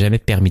je m'aurais jamais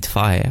permis de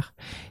faire,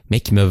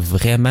 mais qui m'a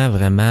vraiment,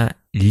 vraiment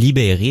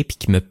libéré, puis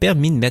qui m'a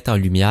permis de mettre en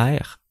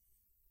lumière,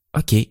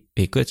 OK,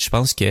 écoute, je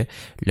pense que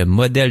le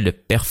modèle de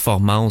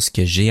performance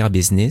que j'ai en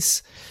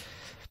business,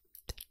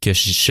 que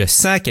je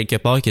sens quelque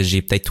part que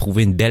j'ai peut-être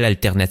trouvé une belle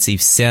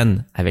alternative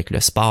saine avec le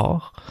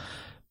sport,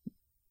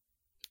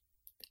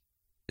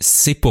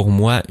 c'est pour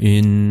moi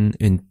une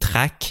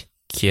track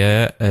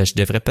que je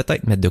devrais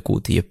peut-être mettre de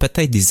côté. Il y a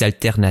peut-être des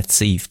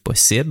alternatives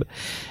possibles,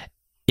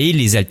 et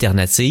les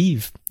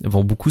alternatives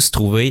vont beaucoup se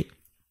trouver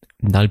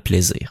dans le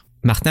plaisir.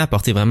 Martin a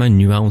apporté vraiment une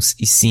nuance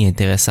ici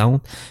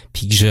intéressante,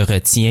 puis que je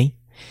retiens,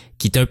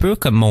 qui est un peu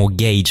comme mon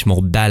gauge,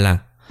 mon ballon.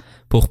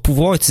 Pour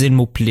pouvoir utiliser le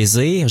mot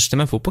plaisir,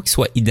 justement, il ne faut pas qu'il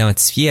soit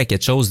identifié à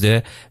quelque chose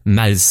de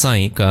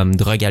malsain, comme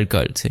drogue,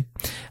 alcool, tu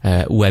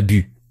sais, ou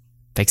abus.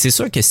 Fait que c'est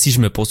sûr que si je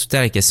me pose tout le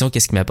temps la question,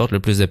 qu'est-ce qui m'apporte le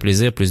plus de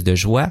plaisir, plus de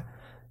joie,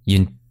 il y a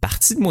une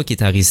partie de moi qui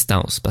est en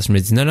résistance, parce que je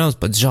me dis, non, c'est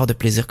pas du genre de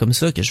plaisir comme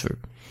ça que je veux.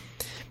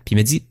 Puis il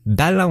me dit,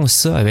 balance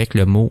ça avec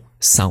le mot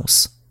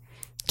sens.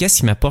 Qu'est-ce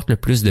qui m'apporte le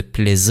plus de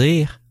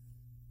plaisir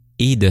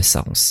et de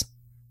sens?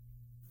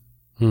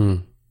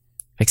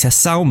 Fait que ça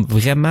semble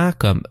vraiment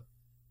comme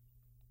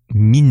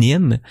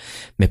minime,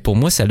 mais pour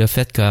moi, ça l'a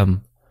fait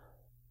comme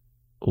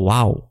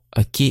wow,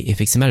 ok,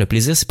 effectivement, le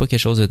plaisir, c'est pas quelque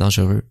chose de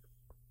dangereux.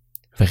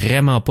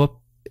 Vraiment pas.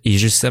 Et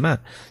justement,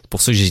 c'est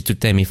pour ça que j'ai tout le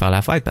temps aimé faire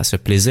la fête, parce que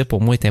le plaisir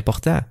pour moi est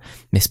important.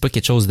 Mais c'est pas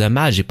quelque chose de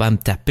mal, j'ai pas à me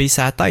taper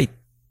sa tête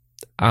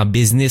en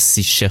business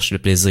si je cherche le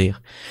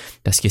plaisir.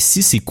 Parce que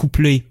si c'est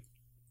couplé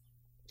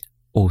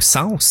au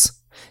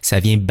sens, Ça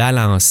vient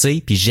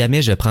balancer, puis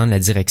jamais je vais prendre la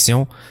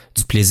direction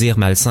du plaisir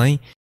malsain.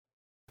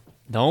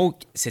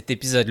 Donc, cet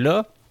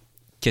épisode-là,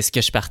 qu'est-ce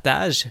que je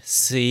partage?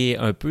 C'est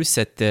un peu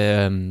cette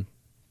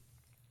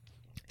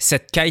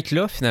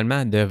quête-là,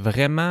 finalement, de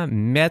vraiment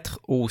mettre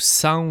au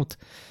centre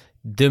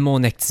de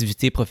mon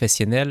activité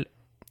professionnelle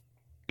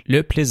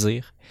le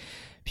plaisir.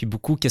 Puis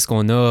beaucoup, qu'est-ce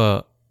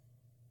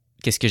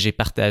que j'ai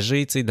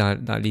partagé, tu sais,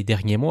 dans les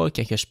derniers mois,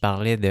 quand je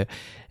parlais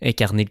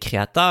d'incarner le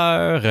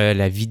créateur,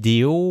 la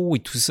vidéo et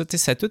tout ça, tu sais,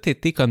 ça a tout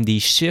été comme des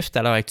shifts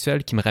à l'heure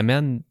actuelle qui me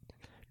ramènent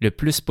le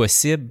plus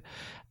possible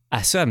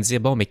à ça, à me dire,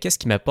 bon, mais qu'est-ce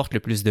qui m'apporte le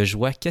plus de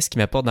joie? Qu'est-ce qui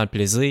m'apporte dans le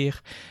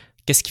plaisir?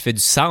 Qu'est-ce qui fait du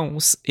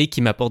sens et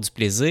qui m'apporte du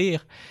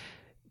plaisir?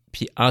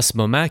 Puis en ce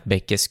moment, ben,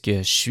 qu'est-ce que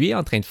je suis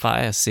en train de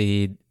faire?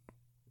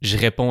 Je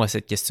réponds à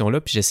cette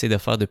question-là, puis j'essaie de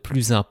faire de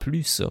plus en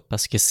plus ça,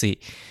 parce que c'est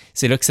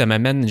là que ça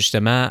m'amène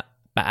justement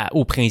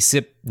au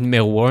principe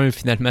numéro 1,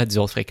 finalement, du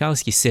haute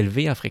fréquence, qui est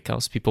s'élever en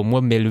fréquence. Puis pour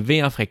moi,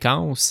 m'élever en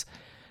fréquence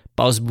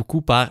passe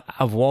beaucoup par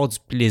avoir du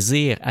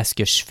plaisir à ce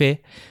que je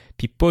fais,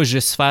 puis pas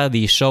juste faire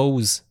des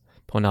choses,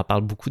 puis on en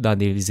parle beaucoup dans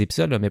des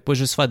épisodes, là, mais pas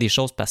juste faire des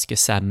choses parce que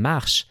ça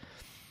marche,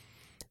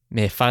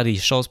 mais faire des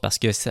choses parce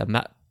que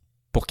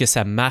pour que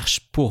ça marche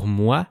pour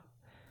moi.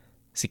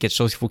 C'est quelque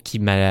chose qu'il faut qui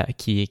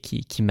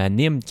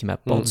m'anime, qui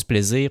m'apporte du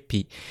plaisir.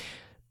 Puis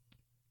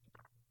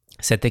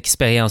cette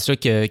expérience-là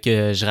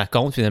que je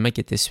raconte, finalement,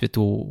 qui était suite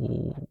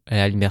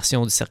à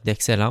l'immersion du cercle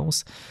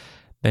d'excellence,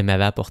 ben,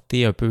 m'avait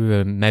apporté un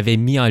peu, m'avait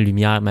mis en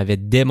lumière, m'avait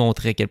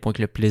démontré à quel point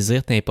que le plaisir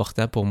était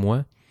important pour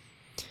moi.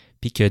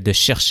 Puis que de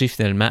chercher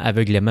finalement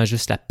aveuglément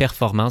juste la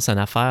performance en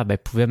affaires, ben,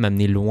 pouvait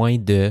m'amener loin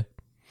de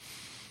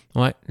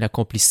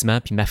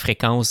l'accomplissement, puis ma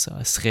fréquence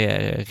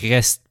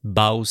reste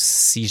basse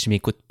si je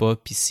m'écoute pas,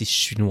 puis si je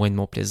suis loin de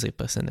mon plaisir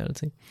personnel.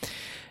 Tu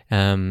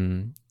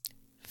sais.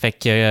 Fait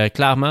que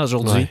clairement,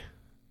 aujourd'hui,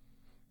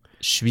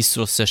 je suis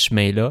sur ce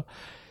chemin-là,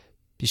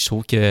 puis je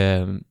trouve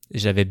que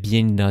j'avais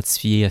bien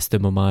identifié à ce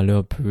moment-là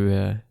un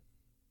peu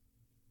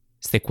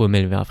c'était quoi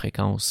m'élever en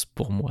fréquence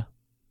pour moi.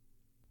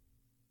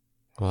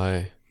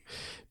 Ouais.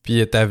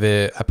 Puis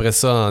après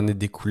ça, en est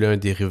découlé un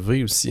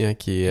dérivé aussi, hein,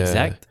 qui est...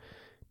 Exact.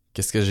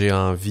 Qu'est-ce que j'ai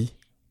envie?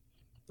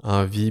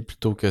 Envie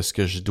plutôt que ce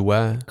que je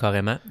dois.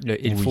 Carrément.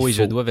 Il faut et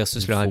je dois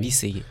versus l'envie,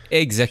 c'est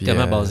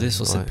exactement basé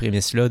sur cette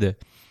prémisse-là de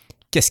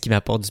qu'est-ce qui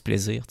m'apporte du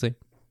plaisir, tu sais.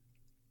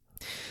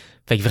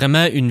 Fait que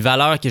vraiment, une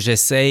valeur que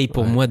j'essaye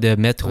pour moi de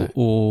mettre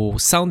au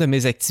centre de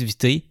mes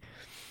activités.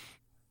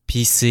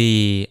 Puis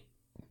c'est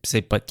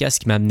le podcast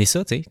qui m'a amené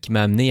ça, tu sais, qui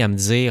m'a amené à me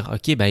dire,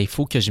 OK, ben il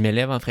faut que je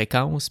m'élève en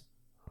fréquence.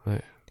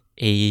 Ouais.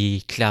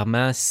 Et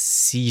clairement,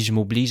 si je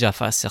m'oblige à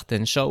faire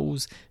certaines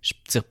choses, je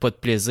ne tire pas de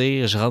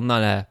plaisir, je rentre dans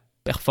la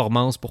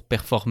performance pour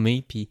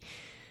performer, puis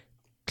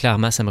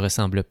clairement, ça me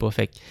ressemble pas.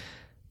 Fait que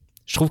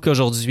je trouve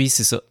qu'aujourd'hui,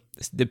 c'est ça.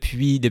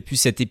 Depuis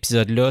cet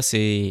épisode-là,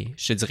 je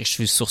te dirais que je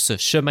suis sur ce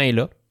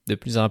chemin-là, de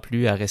plus en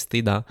plus à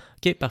rester dans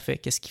OK, parfait,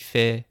 qu'est-ce qui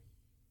fait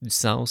du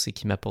sens et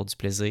qui m'apporte du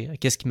plaisir?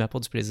 Qu'est-ce qui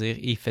m'apporte du plaisir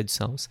et fait du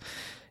sens?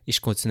 Et je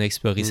continue à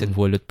explorer cette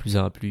voie-là de plus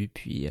en plus,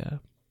 puis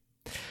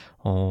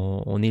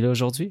on est là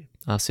aujourd'hui,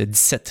 en ce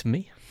 17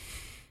 mai.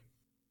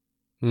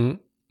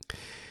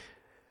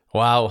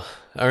 Wow!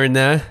 1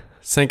 an,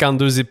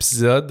 52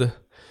 épisodes.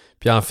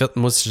 Puis en fait,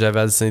 moi, si j'avais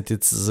à le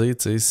synthétiser,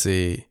 tu sais,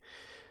 c'est...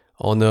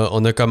 On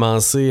a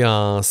commencé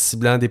en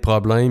ciblant des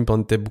problèmes, puis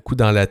on était beaucoup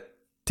dans la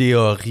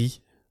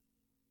théorie,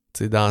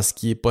 tu sais, dans ce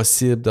qui est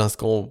possible, dans ce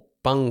qu'on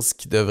pense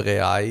qu'il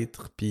devrait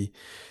être, puis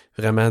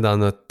vraiment dans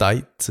notre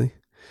tête, tu sais.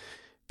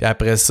 Puis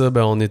après ça,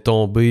 ben, on est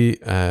tombé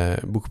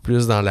beaucoup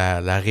plus dans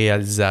la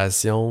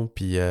réalisation.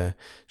 Puis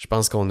je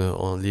pense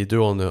les deux,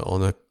 on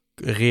a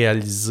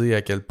réalisé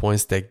à quel point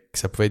que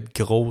ça pouvait être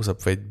gros, ça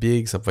pouvait être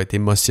big, ça pouvait être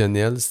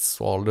émotionnel, cette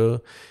histoire-là,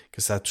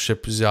 que ça touchait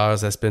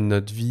plusieurs aspects de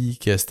notre vie,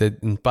 que c'était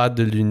une paire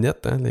de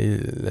lunettes, hein,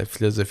 la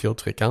philosophie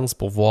haute fréquence,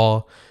 pour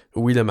voir,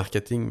 oui, le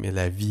marketing, mais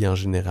la vie en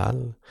général.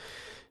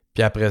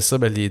 Puis après ça,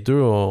 ben, les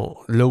deux,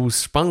 là où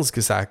je pense que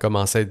ça a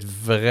commencé à être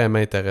vraiment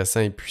intéressant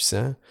et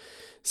puissant,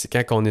 c'est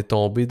quand on est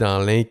tombé dans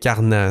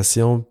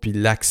l'incarnation puis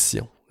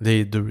l'action,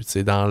 les deux, tu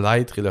sais, dans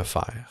l'être et le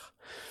faire.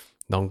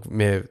 Donc,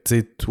 mais tu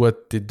sais, toi,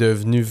 t'es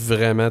devenu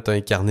vraiment, t'as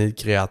incarné le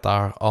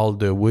créateur all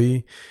the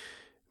way.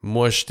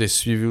 Moi, je t'ai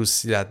suivi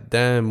aussi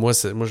là-dedans. Moi,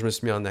 je me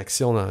suis mis en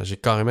action. J'ai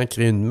carrément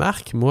créé une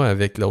marque, moi,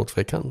 avec la haute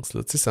fréquence.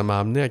 Là. Tu sais, ça m'a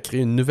amené à créer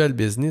une nouvelle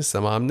business.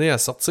 Ça m'a amené à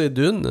sortir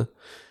d'une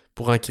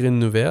pour en créer une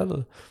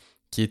nouvelle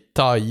qui est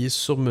taillée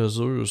sur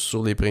mesure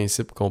sur les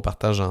principes qu'on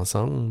partage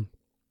ensemble.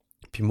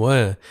 Puis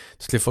moi,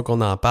 toutes les fois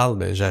qu'on en parle,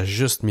 ben,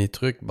 j'ajuste mes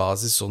trucs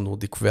basés sur nos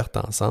découvertes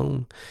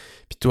ensemble.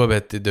 Puis toi,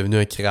 ben, t'es devenu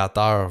un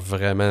créateur,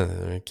 vraiment,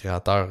 un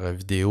créateur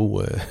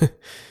vidéo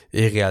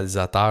et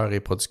réalisateur et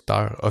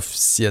producteur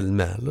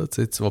officiellement. Là,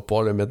 tu vas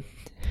pouvoir le mettre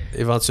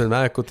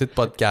éventuellement à côté de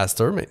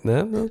podcaster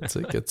maintenant,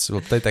 là, que tu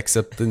vas peut-être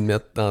accepter de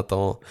mettre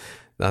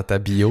dans ta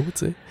bio.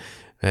 Tu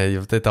sais. Il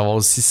va peut-être avoir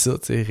aussi ça,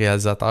 tu sais,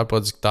 réalisateur,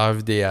 producteur,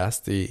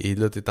 vidéaste. Et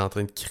là, t'es en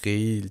train de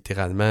créer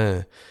littéralement...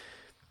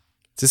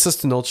 Tu sais, ça,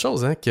 c'est une autre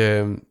chose, hein,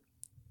 que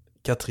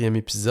 4e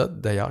épisode,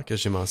 d'ailleurs, que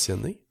j'ai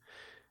mentionné,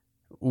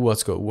 ou en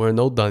tout cas, ou un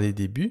autre dans les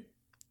débuts,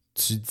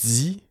 tu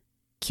dis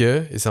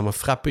que, et ça m'a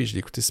frappé, je l'ai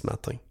écouté ce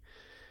matin,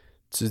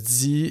 tu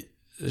dis,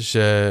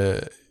 je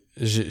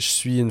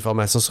suis une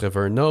formation sur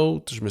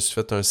Evernote, je me suis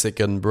fait un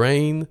second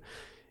brain,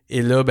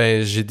 et là,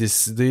 ben, j'ai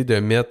décidé de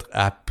mettre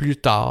à plus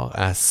tard,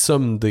 à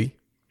someday,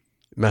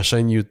 ma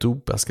chaîne YouTube,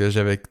 parce que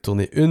j'avais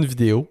tourné une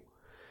vidéo,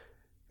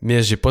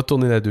 mais j'ai pas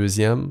tourné la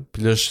deuxième,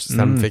 puis là,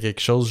 ça me fait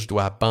quelque chose, je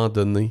dois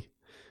abandonner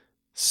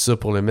ça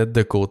pour le mettre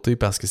de côté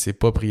parce que c'est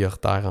pas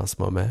prioritaire en ce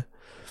moment.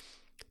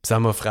 Puis ça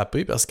m'a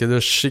frappé parce que là,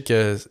 je sais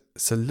que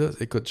celle-là,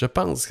 écoute, je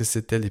pense que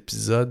c'était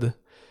l'épisode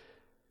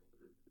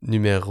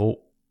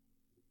numéro...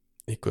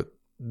 Écoute,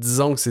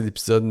 disons que c'est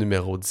l'épisode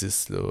numéro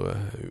 10, là,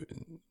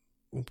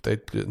 ou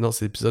peut-être plus... Non,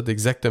 c'est l'épisode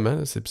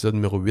exactement, c'est l'épisode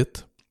numéro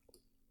 8.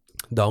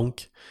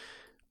 Donc,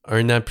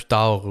 1 an plus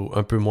tard, ou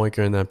un peu moins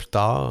qu'un an plus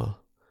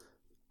tard,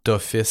 t'as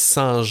fait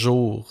 100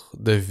 jours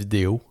de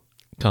vidéo.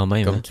 Quand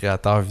même. Comme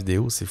créateur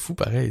vidéo, c'est fou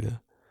pareil, là.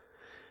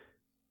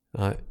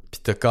 Ouais.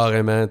 Puis t'es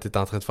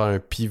en train de faire un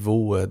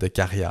pivot de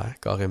carrière,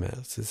 carrément.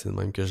 C'est le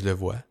même que je le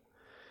vois.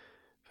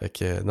 Fait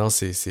que, non,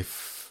 c'est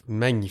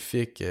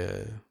magnifique.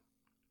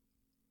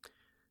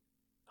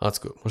 En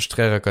tout cas, moi, je suis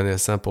très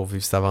reconnaissant pour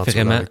vivre cette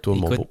aventure avec toi,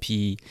 mon beau.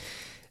 Puis,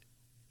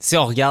 si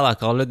on regarde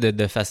encore là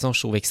de façon, je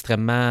trouve,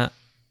 extrêmement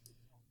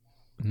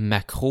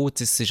macro,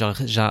 tu sais, c'est genre,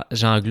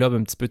 j'englobe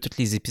un petit peu tous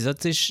les épisodes.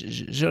 Tu sais,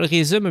 je le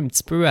résume un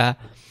petit peu à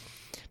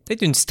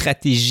peut-être une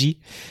stratégie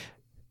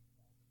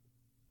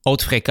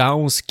haute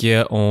fréquence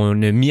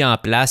qu'on a mis en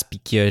place puis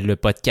que le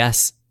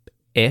podcast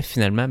est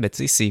finalement, ben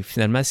tu sais,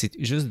 c'est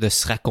juste de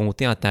se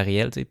raconter en temps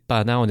réel. Tu sais,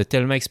 on a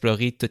tellement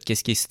exploré tout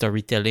ce qui est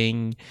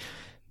storytelling,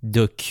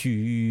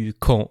 docu,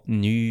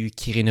 contenu,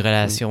 créer une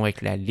relation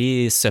avec la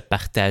liste, se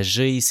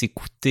partager,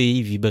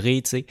 s'écouter,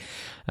 vibrer, tu sais.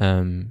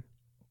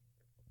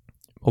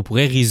 On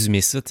pourrait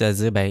résumer ça,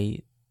 c'est-à-dire, ben,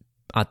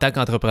 en tant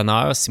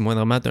qu'entrepreneur, si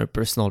moindrement tu as un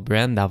personal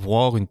brand,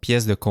 d'avoir une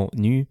pièce de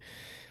contenu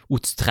où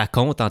tu te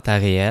racontes en temps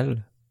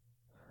réel,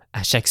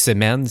 à chaque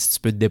semaine, si tu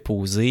peux te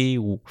déposer,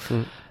 ou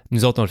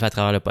nous autres, on le fait à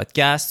travers le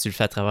podcast, tu le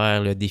fais à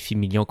travers le défi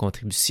million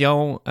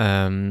contributions.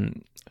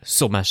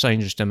 Sur ma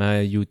chaîne, justement,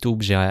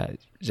 YouTube,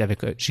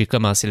 j'ai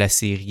commencé la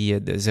série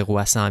de 0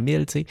 à 100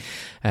 000, tu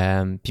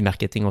sais. Puis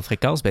marketing en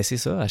fréquence, ben c'est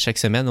ça. À chaque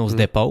semaine, on se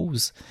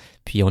dépose,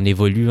 puis on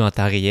évolue en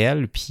temps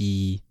réel,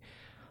 puis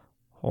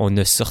on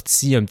a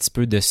sorti un petit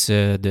peu de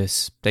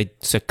peut-être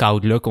ce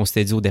cadre-là qu'on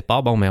s'était dit au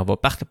départ. Bon, mais on va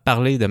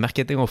parler de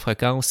marketing en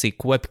fréquence, c'est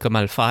quoi puis comment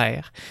le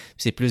faire. Puis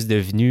c'est plus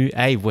devenu,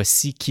 hey,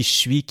 voici qui je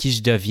suis, qui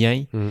je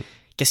deviens.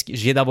 Je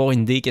viens d'avoir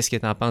une idée, qu'est-ce que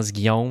t'en penses,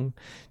 Guillaume?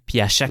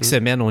 Puis à chaque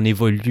semaine, on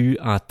évolue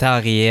en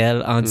temps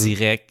réel, en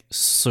direct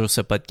sur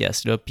ce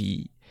podcast-là.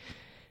 Puis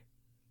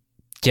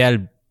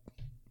quelle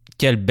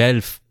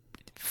belle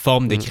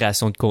forme de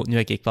création de contenu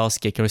à quelque part. Si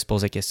quelqu'un se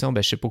pose la question,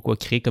 ben je sais pas quoi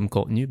créer comme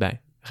contenu, ben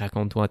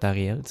raconte-toi en temps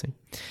réel, tu sais.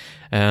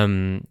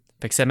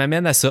 Fait que ça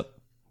m'amène à ça.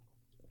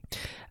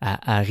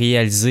 À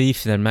réaliser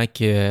finalement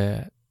que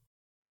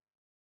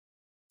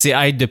c'est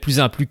être de plus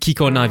en plus qui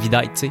qu'on a envie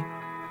d'être, tu sais.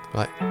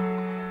 Ouais.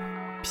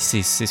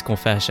 Puis c'est ce qu'on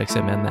fait à chaque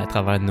semaine à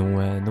travers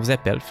nos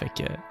appels. Fait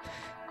que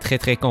très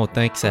très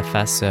content que ça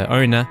fasse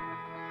 1 an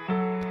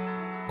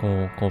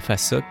qu'on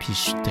fasse ça. Puis je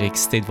suis très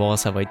excité de voir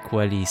ça va être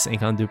quoi les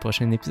 52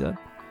 prochains épisodes.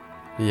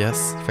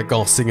 Yes. Fait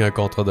qu'on signe un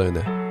contrat d'1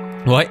 an.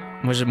 Ouais,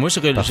 moi je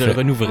le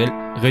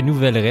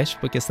renouvellerais. Je sais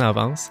pas qu'est-ce que t'en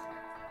penses.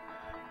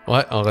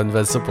 Ouais, on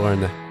renouvelle ça pour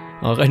 1 an.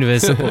 On renouvelle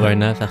ça pour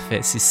 1 an, parfait,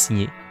 c'est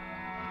signé.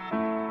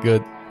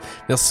 Good.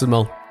 Merci tout le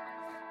monde.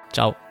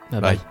 Ciao,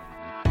 bye.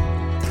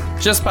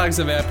 J'espère que vous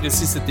avez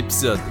apprécié cet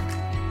épisode.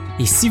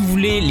 Et si vous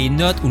voulez les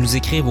notes ou nous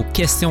écrire vos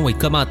questions et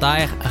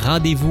commentaires,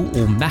 rendez-vous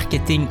au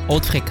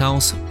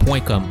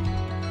marketinghautefréquence.com.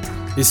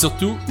 Et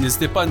surtout,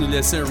 n'hésitez pas à nous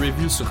laisser un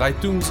review sur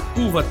iTunes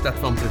ou votre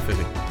plateforme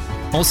préférée.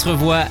 On se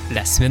revoit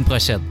la semaine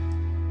prochaine.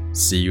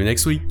 See you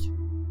next week.